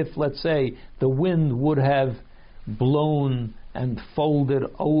kosher if, let's say, the wind would have blown and folded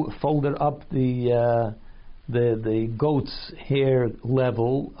up the goat's hair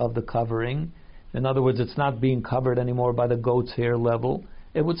level of the covering. In other words, it's not being covered anymore by the goat's hair level.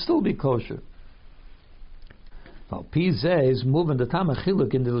 It would still be kosher. Well, Pizeh is moving the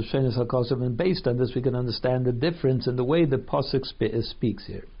Tamachiluk in the Lushenis HaKosav, and based on this we can understand the difference in the way the Pasuk speaks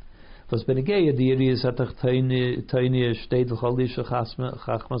here. In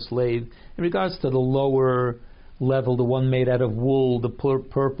regards to the lower level, the one made out of wool, the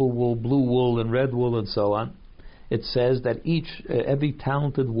purple wool, blue wool, and red wool, and so on, it says that every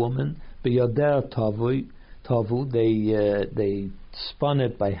talented woman, b'yodeh tavu, they spun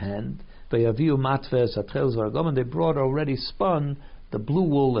it by hand. They brought already spun the blue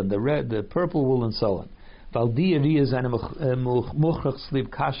wool and the purple wool and so on.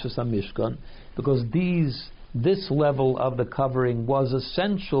 Because this level of the covering was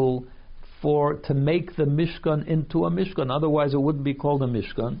essential to make the Mishkan into a Mishkan. Otherwise, it wouldn't be called a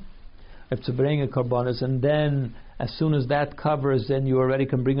Mishkan. If to bring a karbanis, and then as soon as that covers, then you already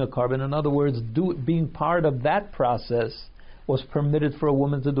can bring a carbon. In other words, being part of that process was permitted for a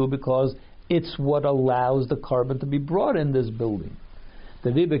woman to do because it's what allows the carbon to be brought in this building.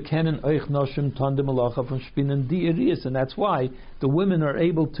 And that's why the women are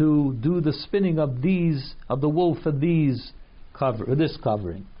able to do the spinning of the wool for this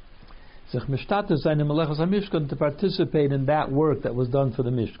covering. To participate in that work that was done for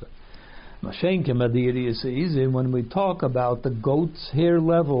the Mishkan. When we talk about the goat's hair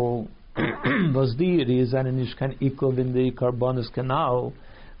level, was in the Karbonis canal,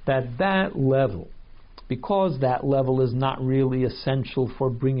 that level, because that level is not really essential for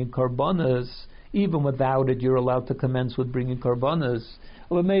bringing Karbonis, even without it you're allowed to commence with bringing Karbonis,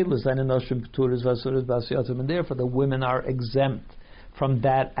 and therefore the women are exempt from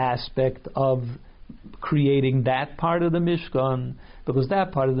that aspect of creating that part of the Mishkan, because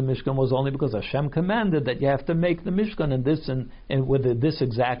that part of the Mishkan was only because Hashem commanded that you have to make the Mishkan in this and with this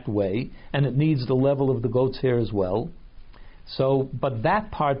exact way, and it needs the level of the goat's hair as well. So, but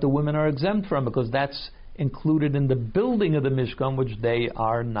that part the women are exempt from because that's included in the building of the Mishkan, which they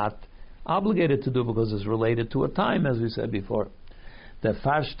are not obligated to do because it's related to a time, as we said before. The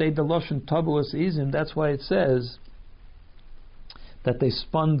Farштei the Loshen Tabuas Izim, that's why it says that they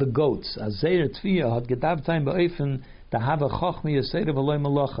spun the goats. They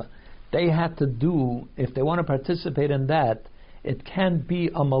had to do, if they want to participate in that, it can't be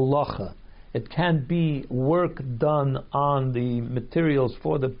a malacha. It can't be work done on the materials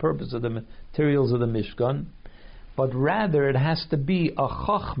for the purpose of the materials of the Mishkan, but rather it has to be a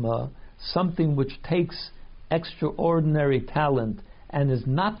chachma, something which takes extraordinary talent and is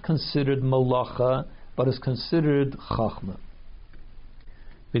not considered malacha, but is considered chachma.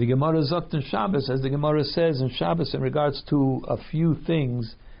 The Gemara Zokt in Shabbos, as the Gemara says in Shabbos, in regards to a few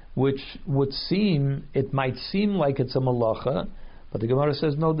things which it might seem like it's a malacha, but the Gemara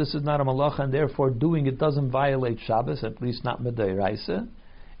says, no, this is not a malacha, and therefore doing it doesn't violate Shabbos, at least not Medairaisa.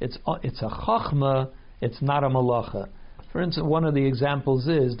 It's a chachma, it's not a malacha. For instance, one of the examples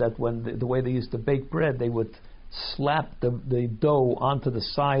is that when the way they used to bake bread, they would slap the dough onto the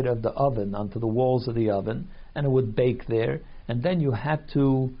side of the oven, onto the walls of the oven, and it would bake there. And then you had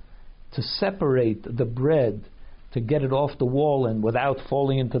to separate the bread to get it off the wall, and without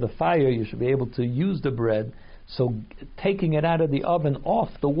falling into the fire, you should be able to use the bread. So taking it out of the oven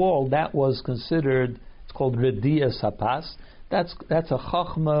off the wall, that was considered, it's called Redia Sapas. That's a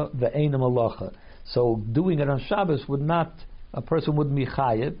Chachma ve'ein malacha. So doing it on Shabbos a person wouldn't be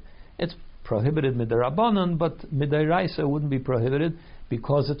chayiv. It's prohibited midarabanan, but midaraisa wouldn't be prohibited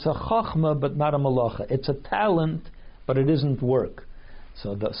because it's a chachma but not a malacha. It's a talent, but it isn't work.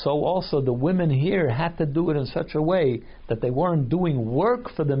 So also the women here had to do it in such a way that they weren't doing work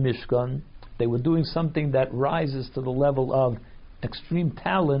for the Mishkan. They were doing something that rises to the level of extreme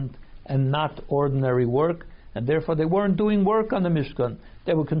talent and not ordinary work, and therefore they weren't doing work on the Mishkan.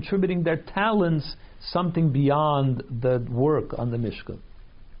 They were contributing their talents, something beyond the work on the Mishkan.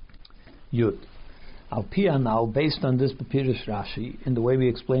 Yud. Al Pia now, based on this Papirish Rashi, in the way we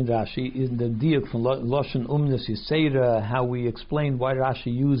explained Rashi, in the diuk from Loshen Umnes Yisera, how we explained why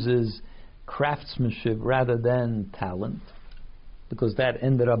Rashi uses craftsmanship rather than talent, because that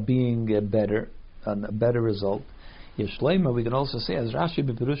ended up being a better result. Yeshleima, we can also say, as Rashi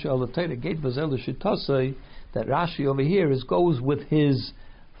B'Pirush Al-Teira Gate Vazel Shitosai, that Rashi over here goes with his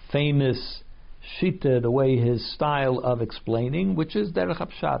famous Shita, the way his style of explaining, which is Derech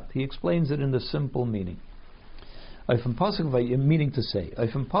Hapshat. He explains it in the simple meaning. Meaning to say, on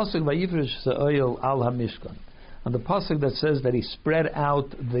the pasuk that says that he spread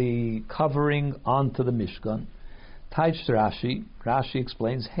out the covering onto the Mishkan, Taich Rashi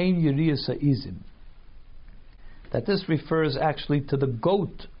explains, Hein Yiriyasa Izim, that this refers actually to the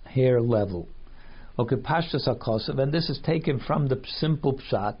goat hair level. Okay, Pashtas HaKosav, and this is taken from the simple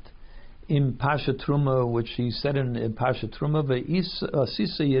pshat in Pasha Truma, which he said in Pasha Truma,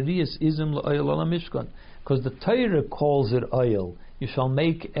 Sisa Yerias Izim L'Oil Ala Mishkan, because the Torah calls it oil. You shall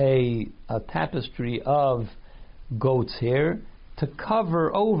make a tapestry of goat's hair to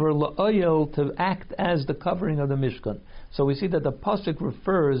cover over L'Oil, to act as the covering of the Mishkan. So we see that the pasuk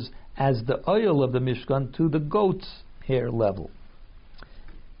refers as the oil of the Mishkan to the goat's hair level.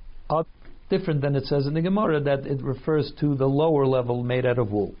 Different than it says in the Gemara that it refers to the lower level made out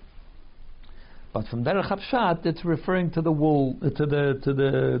of wool. But from Derech Hapshat, it's referring to the wool, to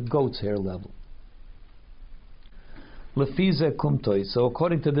the goat's hair level. Lefize kumtoi. So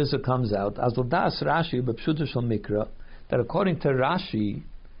according to this, it comes out as das Rashi b'pshuta shel mikra, that according to Rashi,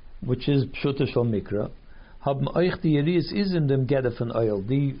 which is pshuta shel mikra, haben euch die Yeris is in dem gedefen oil.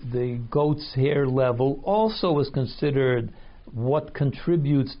 The goat's hair level also is considered what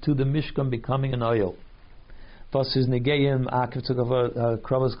contributes to the Mishkan becoming an oil. Which is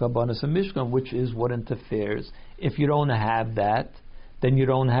what interferes. If you don't have that, then you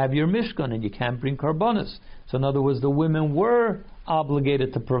don't have your Mishkan and you can't bring karbanos. So in other words, the women were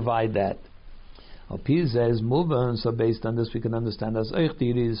obligated to provide that. So based on this, we can understand as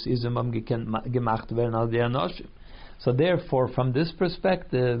so therefore, from this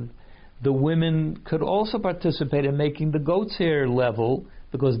perspective, the women could also participate in making the goat's hair level,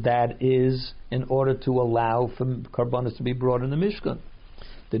 because that is in order to allow for karbanos to be brought in the Mishkan.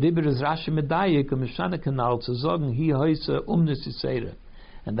 The Dibber is Rashi Medayik and Mishana Kanal zu sagen, he heise umnes Yisera.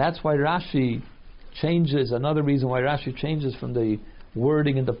 And that's why Rashi changes, another reason why Rashi changes from the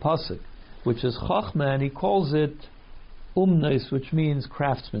wording in the pasuk, which is Chachma, and he calls it umnes, which means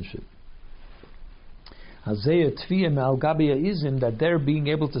craftsmanship. Hazeya Tviyam al Gabia Izim, that they're being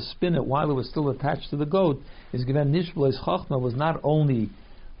able to spin it while it was still attached to the goat, is given Nishblois Chachma, was not only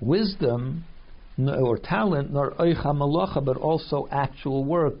wisdom or talent, nor Oicha Malacha, but also actual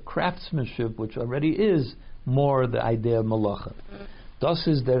work, craftsmanship, which already is more the idea of Malacha. Das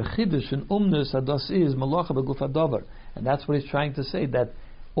is der Chiddush in Umnes, das is Malacha beguf hadavar. And that's what he's trying to say, that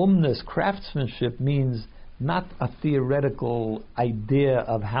Umnes, craftsmanship, means not a theoretical idea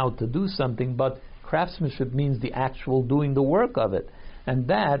of how to do something, but craftsmanship means the actual doing the work of it. And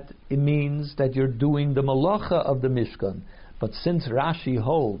that, it means that you're doing the malacha of the Mishkan. But since Rashi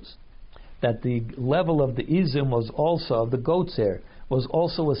holds that the level of the izim was also, of the goat's hair, was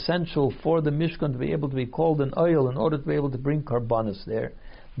also essential for the Mishkan to be able to be called an oil in order to be able to bring karbanos there,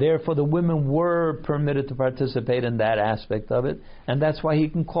 therefore the women were permitted to participate in that aspect of it, and that's why he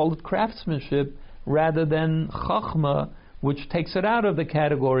can call it craftsmanship rather than chachma, which takes it out of the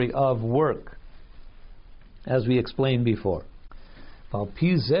category of work, as we explained before. So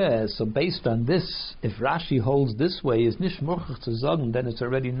based on this, if Rashi holds this way, is nish murchach zu sagen, then it's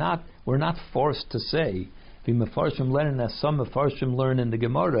already not, we're not forced to say, wie mefarshim learn, as some mefarshim learn in the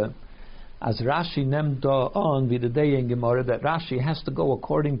Gemara, as Rashi nem da on, wie the day in Gemara, that Rashi has to go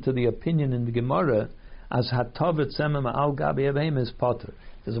according to the opinion in the Gemara, as hatavet semem al gabi avim is potter.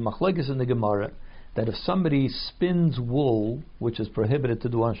 There's a machlokes in the Gemara, that if somebody spins wool, which is prohibited to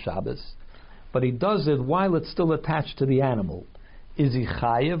do on Shabbos, but he does it while it's still attached to the animal, is he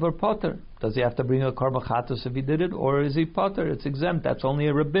chayev or potter? Does he have to bring a korban chatos if he did it, or is he potter? It's exempt. That's only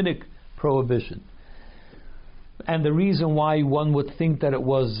a rabbinic prohibition. And the reason why one would think that it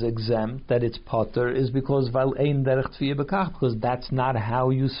was exempt, that it's potter, is because because that's not how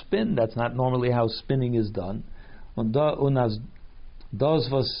you spin. That's not normally how spinning is done. Und as das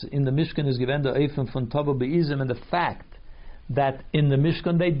was in the Mishkan is given the Eifen von Tova Beizim, and the fact that in the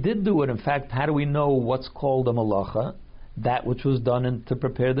Mishkan they did do it. In fact, how do we know what's called a malacha? That which was done to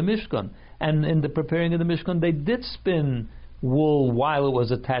prepare the Mishkan. And in the preparing of the Mishkan, they did spin wool while it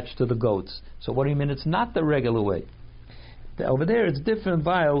was attached to the goats. So what do you mean it's not the regular way? Over there it's different,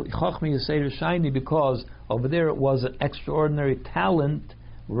 while Chochmi is Seder Shiny, because over there it was an extraordinary talent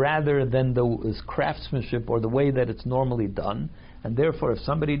rather than the craftsmanship or the way that it's normally done. And therefore, if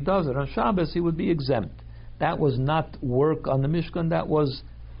somebody does it on Shabbos, he would be exempt. That was not work on the Mishkan, that was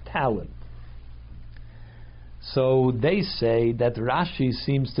talent. So they say that Rashi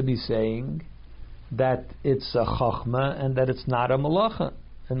seems to be saying that it's a chachma and that it's not a malacha.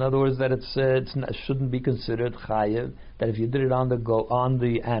 In other words, that it shouldn't be considered chayev. That if you did it on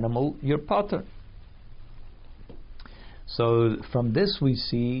the animal, you're potter. So from this we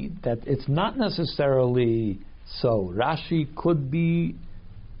see that it's not necessarily so. Rashi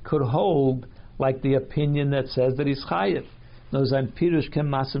could hold like the opinion that says that he's chayev.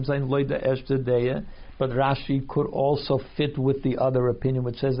 But Rashi could also fit with the other opinion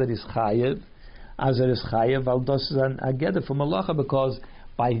which says that he's chayev. As it is chayev, al das is an ageda for malacha, because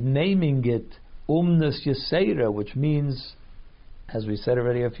by naming it umnes yesera, which means, as we said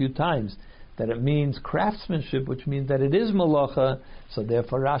already a few times, that it means craftsmanship, which means that it is malacha. So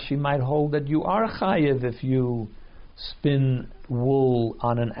therefore, Rashi might hold that you are chayev if you spin wool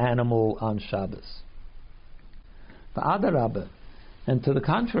on an animal on Shabbos. V'adarabah, and to the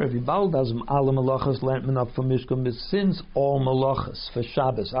contrary, since all malachas for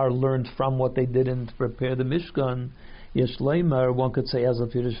Shabbos are learned from what they did to prepare the Mishkan, yesh leimer, one could say as a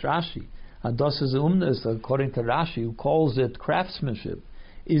Pirish Rashi, ados is umnes, according to Rashi, who calls it craftsmanship,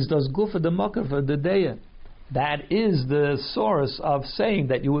 is das gufa de makar for the day. That is the source of saying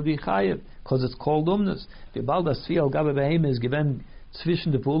that you would be chayev, because it's called umnes. V'bal das fiel gabe behem is given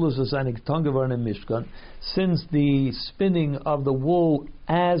zwischen de Pulus was eine getan geworden im Mishkan, since the spinning of the wool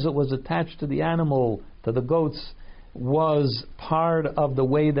as it was attached to the animal, to the goats, was part of the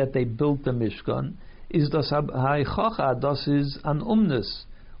way that they built the Mishkan, is das haichacha, das is an umnes,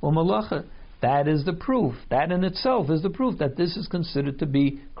 umalacha. That is the proof. That in itself is the proof that this is considered to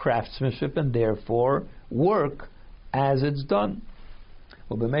be craftsmanship and therefore work as it's done.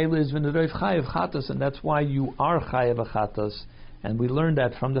 And that's why you are chayev achatas. And we learned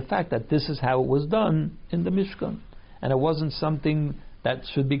that from the fact that this is how it was done in the Mishkan. And it wasn't something that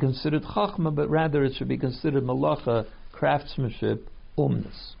should be considered chachma, but rather it should be considered malacha, craftsmanship,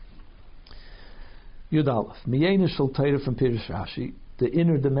 umnes. Yud Aleph, Miyena Shel Torah from Pirish Rashi, the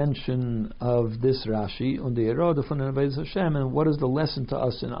inner dimension of this Rashi, on the Eroda von Avodas Hashem, and what is the lesson to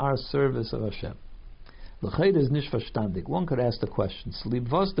us in our service of Hashem. L'chayr is nish verstandig. One could ask the question,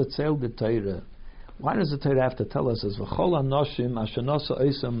 Slibvos the Tzel de Torah, why does the Torah have to tell us as v'chol anoshim ashenasa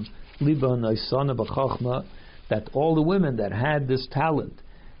oisam liban oisana b'chachma, that all the women that had this talent,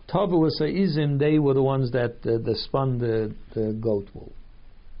 tavu v'sa'izim, they were the ones that spun the goat wool.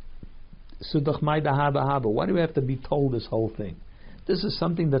 Sudach mai dahaba haba. Why do we have to be told this whole thing? This is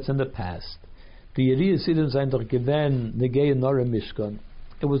something that's in the past. The Yeriyah Sidim sein doch gewen negei nora Mishkan.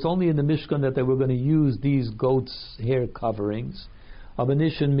 It was only in the Mishkan that they were going to use these goats' hair coverings.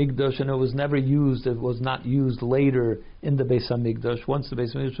 Abanishan Migdash, and it was never used. It was not used later in the Beis HaMikdash. Once the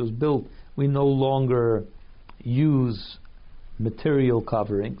Beis HaMikdash was built, we no longer use material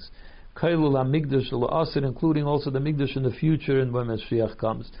coverings. Kailul HaMikdash l'asir, including also the Mikdash in the future, and when Mashiach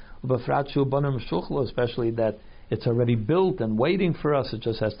comes. Ubafratshu banam shuchla, especially that it's already built and waiting for us. It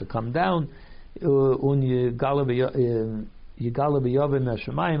just has to come down. And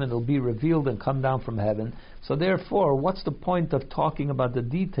it'll be revealed and come down from heaven. So therefore, what's the point of talking about the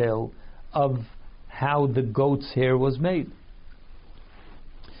detail of how the goat's hair was made?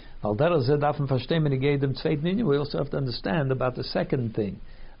 We also have to understand about the second thing.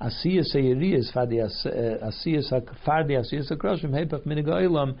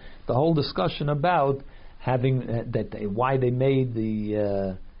 The whole discussion about having why they made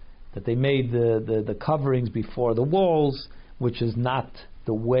the coverings before the walls, which is not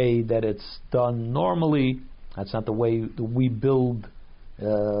the way that it's done normally. That's not the way we build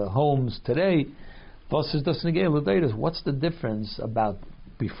homes today. What's the difference about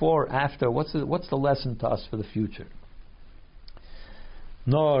before, after? What's the lesson to us for the future?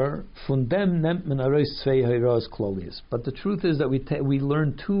 Nor von dem nimmt man heraus zwei Heiras Klolies. But the truth is that we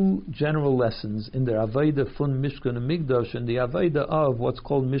learn two general lessons in the Avodah von Mishkan and Migdash and the Avodah of what's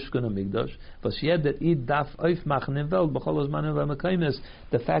called Mishkan and Migdash. Was jedet Yid darf aufmachen in Welt b'chol hazmanim v'mekaymes.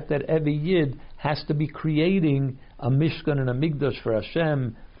 The fact that every Yid has to be creating a Mishkan and a Migdash for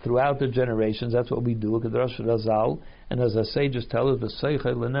Hashem throughout the generations. That's what we do. And as our sages tell us, that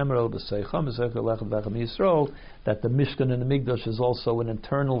the Mishkan and the Migdash is also an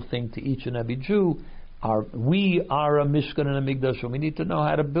internal thing to each and every Jew. We are a Mishkan and a Migdash, and we need to know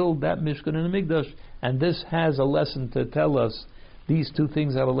how to build that Mishkan and a Migdash. And this has a lesson to tell us. These two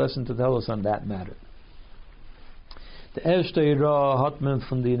things have a lesson to tell us on that matter. The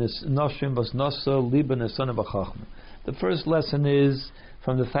first lesson is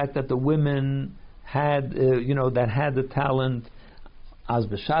from the fact that the women had, that had the talent, as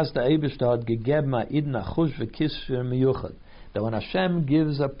b'shas da'ebishta gegeben ha'id nachush v'kisher miyuchad. That when Hashem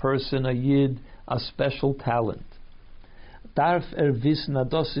gives a person, a yid, a special talent, darf wissen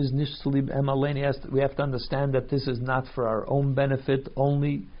das is nicht zu lieb emaleni. We have to understand that this is not for our own benefit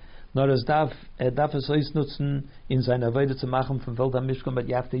only, nor es darf es ausnutzen in seiner Weide zu machen vom Welt am Mishkan, but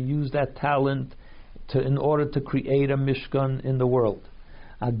you have to use that talent in order to create a Mishkan in the world.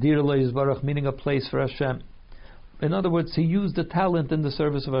 Adir lo yizbarach, meaning a place for Hashem. In other words, he used the talent in the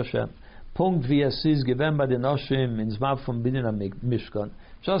service of Hashem. Punkt wie es ist given by the Noshim in Zmav from Binyan Mishkan.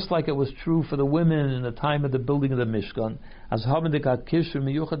 Just like it was true for the women in the time of the building of the Mishkan, as Habendikat Kishur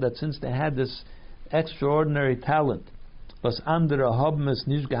Miyuchad, that since they had this extraordinary talent, was andere haben es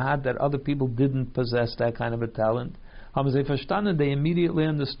nicht gehad, that other people didn't possess that kind of a talent, haben sie verstanden, they immediately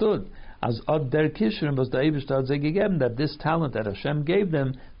understood, as Ad der Kishur was the Eibishter hat sie gegeben, that this talent that Hashem gave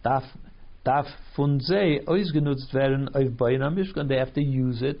them, darf von sie ausgenutzt werden auf Bauen am Mishkan. They have to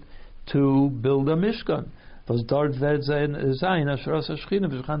use it to build a Mishkan. Was dort wird sein,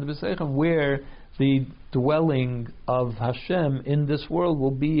 where the dwelling of Hashem in this world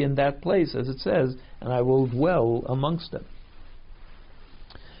will be in that place, as it says, and I will dwell amongst them.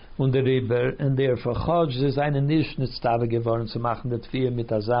 Und therefore, Chodsch ist eine nicht Stave geworden zu machen, das vier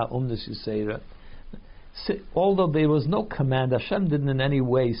mit Azah das Yisera. Although there was no command, Hashem didn't in any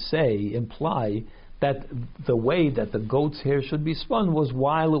way imply that the way that the goat's hair should be spun was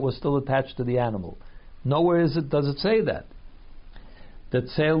while it was still attached to the animal. Nowhere does it say that. The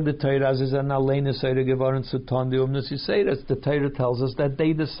Torah tells us that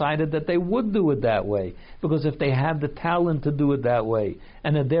they decided that they would do it that way, because if they have the talent to do it that way,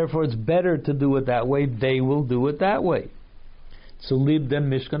 and that therefore it's better to do it that way, they will do it that way. So leave them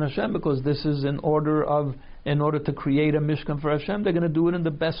Mishkan Hashem, because this is in order to create a Mishkan for Hashem. They're going to do it in the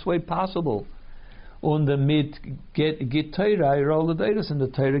best way possible. Und damit geht Torah, and the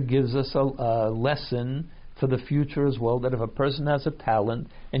Torah gives us a lesson for the future as well, that if a person has a talent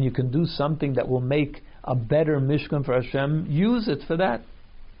and you can do something that will make a better Mishkan for Hashem, use it for that.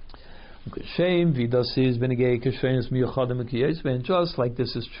 Just like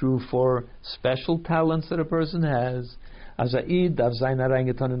this is true for special talents that a person has, that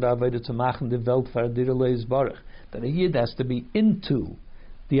a Yid has to be into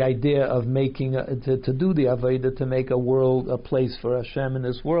the idea of making to do the Avodah, to make a world, a place for Hashem in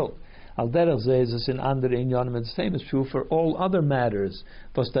this world. Al derech zeh is in andere inyanim, and the same is true for all other matters.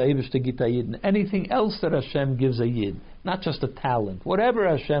 Anything else that Hashem gives a Yid, not just a talent, whatever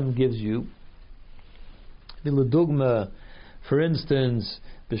Hashem gives you. For instance,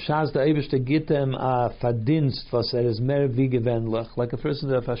 b'shas da'eibishte gitem a verdienst was is mer wie gewöhnlich, like a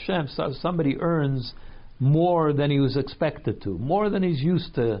person of Hashem, somebody earns more than he was expected to, more than he's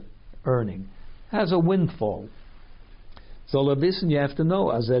used to earning, has a windfall. So you have to know,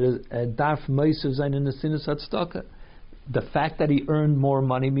 as darf meiser sein in the sinus tzedakah. The fact that he earned more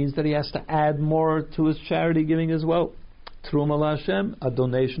money means that he has to add more to his charity giving as well. Truma Hashem, a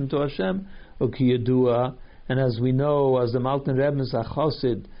donation to Hashem, ukiyadua. And as we know, as the Malton Rebbe's a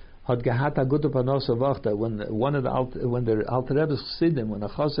chosid had gehat a gute panosa vachta, when the Alter Rebbe's chasidim, when a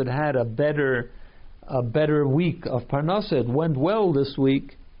chosid had a better week of parnasa, it went well this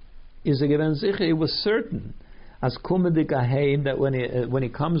week, is a given zicher, it was certain as kumedik aheim, that when he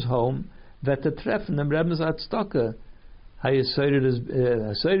comes home, that the treffen them Rebbe's tzedakah,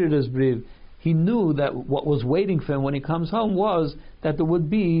 he knew that what was waiting for him when he comes home was that there would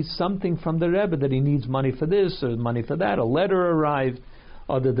be something from the Rebbe, that he needs money for this or money for that. A letter arrived,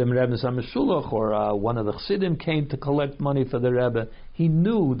 or that the Rebbe's Ameshulach, or one of the Chassidim came to collect money for the Rebbe. He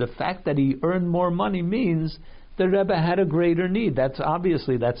knew the fact that he earned more money means the Rebbe had a greater need. That's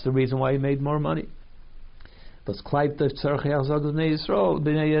the reason why he made more money. Das Kleibter Tzarchiach B'nei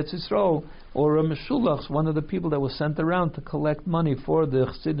Yisrael, or a Meshulach, one of the people that was sent around to collect money for the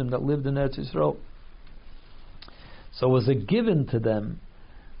Chassidim that lived in Eretz Yisrael. So was it given to them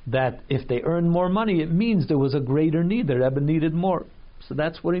that if they earned more money, it means there was a greater need. The Rebbe needed more. So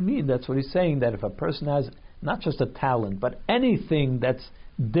that's what he means. That's what he's saying, that if a person has not just a talent, but anything that's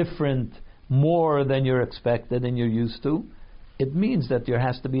different, more than you're expected and you're used to, it means that there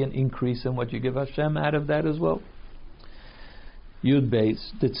has to be an increase in what you give Hashem out of that as well. Yud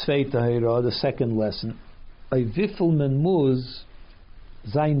Beis, the Tzveite Hira, the second lesson. Bei Wiffel men muss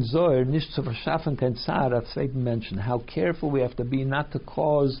sein Zohar nicht zu verschaffen kein Zar at zweiten Menschen. How careful we have to be not to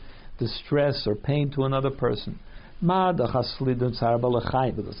cause distress or pain to another person. Because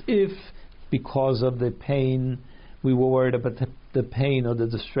if, because of the pain, we were worried about the pain or the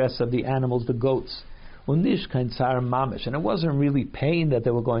distress of the animals, the goats, and it wasn't really pain that they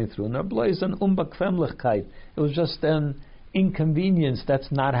were going through. It was just an inconvenience.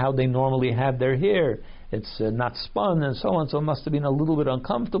 That's not how they normally have their hair. It's not spun and so on, so it must have been a little bit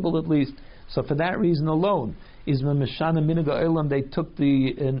uncomfortable at least. So for that reason alone, they took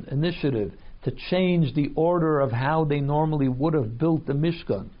the initiative to change the order of how they normally would have built the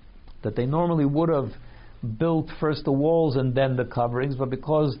Mishkan. That they normally would have built first the walls and then the coverings, but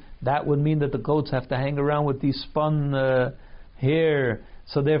because that would mean that the goats have to hang around with these spun hair,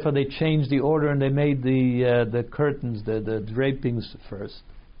 so therefore they changed the order and they made the curtains, the drapings first.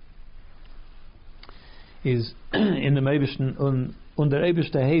 Is in the Meibischen und der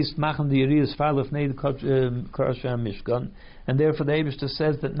Eibishter heißt machen die Yerias Farlef Neid Karasha Mishkan, and therefore the Eibishter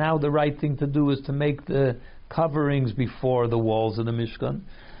says that now the right thing to do is to make the coverings before the walls of the Mishkan.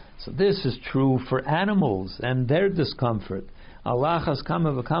 So this is true for animals and their discomfort. Certainly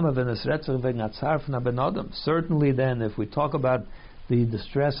then, if we talk about the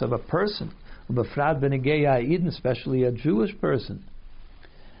distress of a person, especially a Jewish person,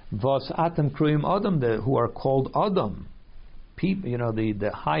 who are called Adam, people,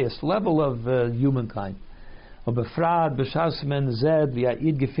 the highest level of humankind. Especially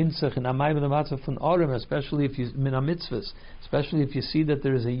if you especially if you see that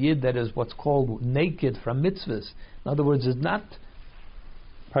there is a yid that is what's called naked from mitzvahs. In other words, is not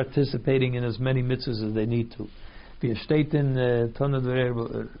participating in as many mitzvahs as they need to. It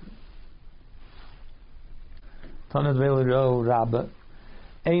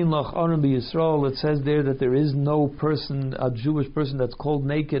says there that there is no person, a Jewish person that's called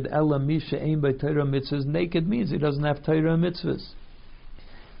naked. Naked means he doesn't have Torah mitzvahs.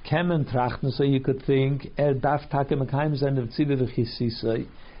 So you could think,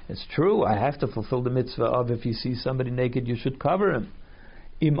 it's true, I have to fulfill the mitzvah of if you see somebody naked, you should cover him.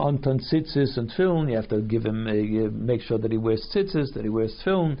 Im anton tzitzis and tefillin, you have to give him, make sure that he wears tzitzis, that he wears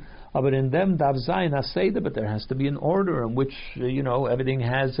tefillin. But in them dav zayin haseder, but there has to be an order in which everything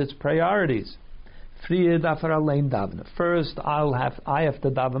has its priorities. First, I have to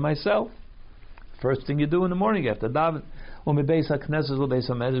daven myself. First thing you do in the morning, you have to daven. We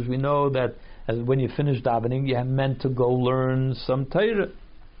know that when you finish davening, you are meant to go learn some Torah.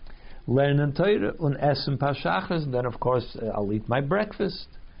 Learn in Torah, and essen pashachas, and then of course I'll eat my breakfast.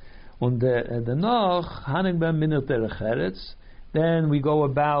 And then we go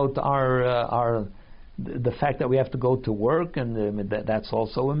about our the fact that we have to go to work, and that's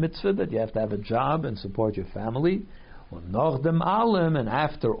also a mitzvah, that you have to have a job and support your family. And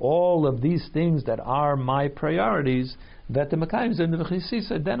after all of these things that are my priorities,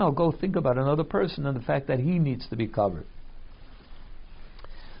 then I'll go think about another person and the fact that he needs to be covered.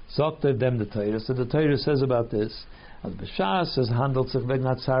 So the Torah says about this,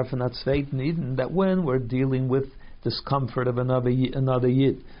 that when we're dealing with discomfort of another yid, and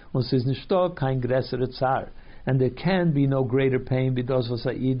there can be no greater pain because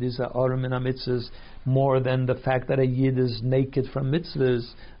a yid is a orim in a mitzvahs more than the fact that a yid is naked from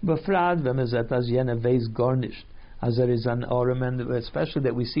mitzvahs. As there is an orim, and especially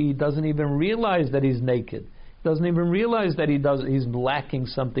that we see he doesn't even realize that he's naked. He doesn't even realize that he's lacking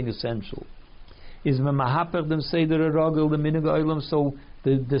something essential. So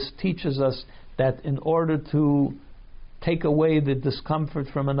this teaches us that in order to take away the discomfort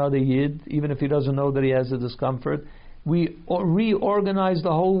from another yid, even if he doesn't know that he has a discomfort, we reorganize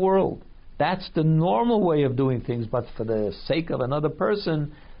the whole world. That's the normal way of doing things, but for the sake of another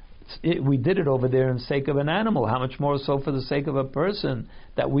person, we did it over there in the sake of an animal. How much more so for the sake of a person,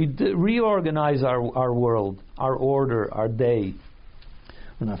 that we reorganize our world, our order, our day.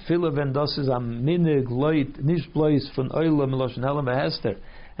 And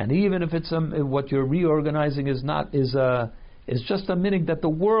even if it's what you're reorganizing is is just a minig that the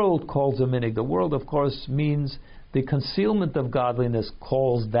world calls a minig. The world, of course, means the concealment of godliness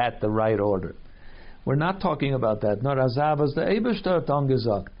calls that the right order. We're not talking about that. Not azavas the Eibishter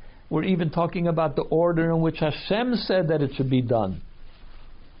tangezak. We're even talking about the order in which Hashem said that it should be done.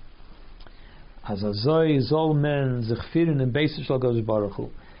 Azazoi zolmen zichfirin in Beis Shlogosh Baruch Hu.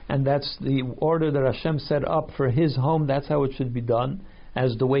 And that's the order that Hashem set up for His home. That's how it should be done,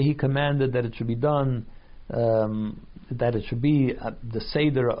 as the way He commanded that it should be done. That it should be the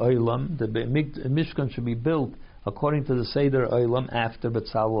Seder Olam. The Mishkan should be built according to the Seder Olam after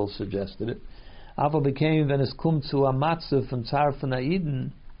Betzalel suggested it. Aval became when es kommt zu a Matze von Zar von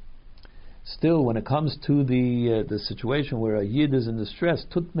Aiden. Still, when it comes to the situation where a Yid is in distress,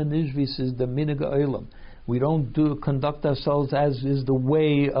 tut men nishvis is the minig olam. We don't conduct ourselves as is the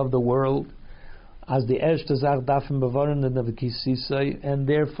way of the world, as the erste Zach dafen bewahren in the Kisisai, and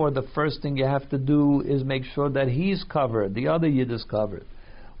therefore the first thing you have to do is make sure that he's covered, the other Yid is covered.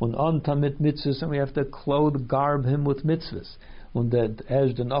 Und on tamit mitzvahs, and we have to garb him with mitzvahs. And that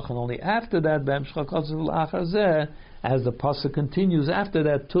as the noch, and only after that, as the pasuk continues, after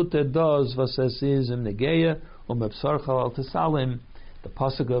that, tute does was es is im negeya umepsarcha al tesalim, the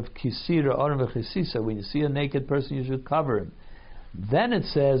pasuk of kisira aram v'chisisa. When you see a naked person, you should cover him. Then it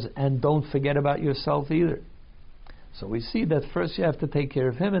says, and don't forget about yourself either. So we see that first you have to take care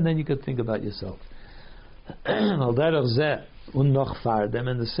of him, and then you could think about yourself. And the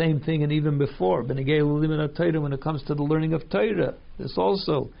same thing, and even before, when it comes to the learning of Torah, this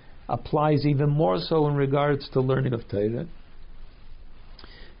also applies even more so in regards to learning of Torah.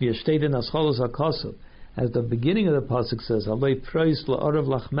 As the beginning of the pasuk says,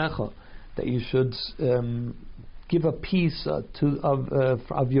 that you should give a piece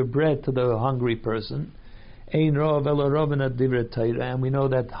of your bread to the hungry person. And we know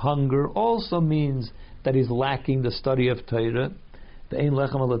that hunger also means that he's lacking the study of Torah.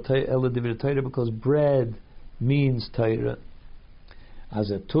 Because bread means Torah.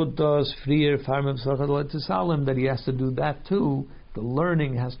 As a tutos freer that he has to do that too. The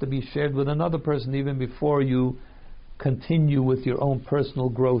learning has to be shared with another person even before you continue with your own personal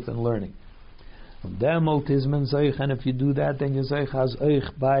growth and learning. And if you do that, then you as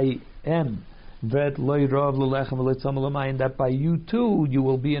by that by you too you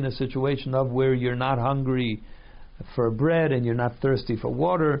will be in a situation of where you're not hungry for bread and you're not thirsty for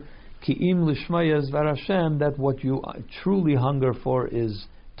water. That what you truly hunger for is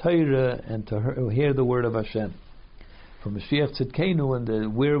Torah and to hear the word of Hashem. From Mashiach Tzidkenu,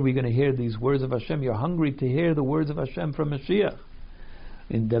 and where are we going to hear these words of Hashem? You're hungry to hear the words of Hashem from Mashiach.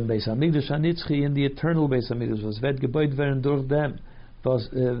 In the Beis Hamikdash Hanitzchi, in the eternal Beis Hamikdash, was ved gebaut werden durch them.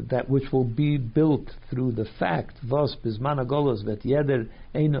 That which will be built through the fact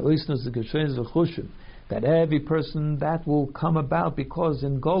that every person that will come about, because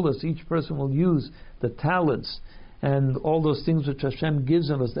in Golus each person will use the talents and all those things which Hashem gives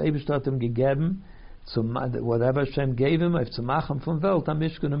him, as the Eibishter hat ihm gegeben, whatever Hashem gave him,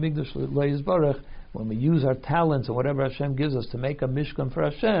 when we use our talents and whatever Hashem gives us to make a Mishkan for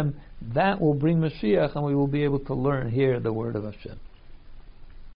Hashem, that will bring Mashiach, and we will be able to hear the word of Hashem.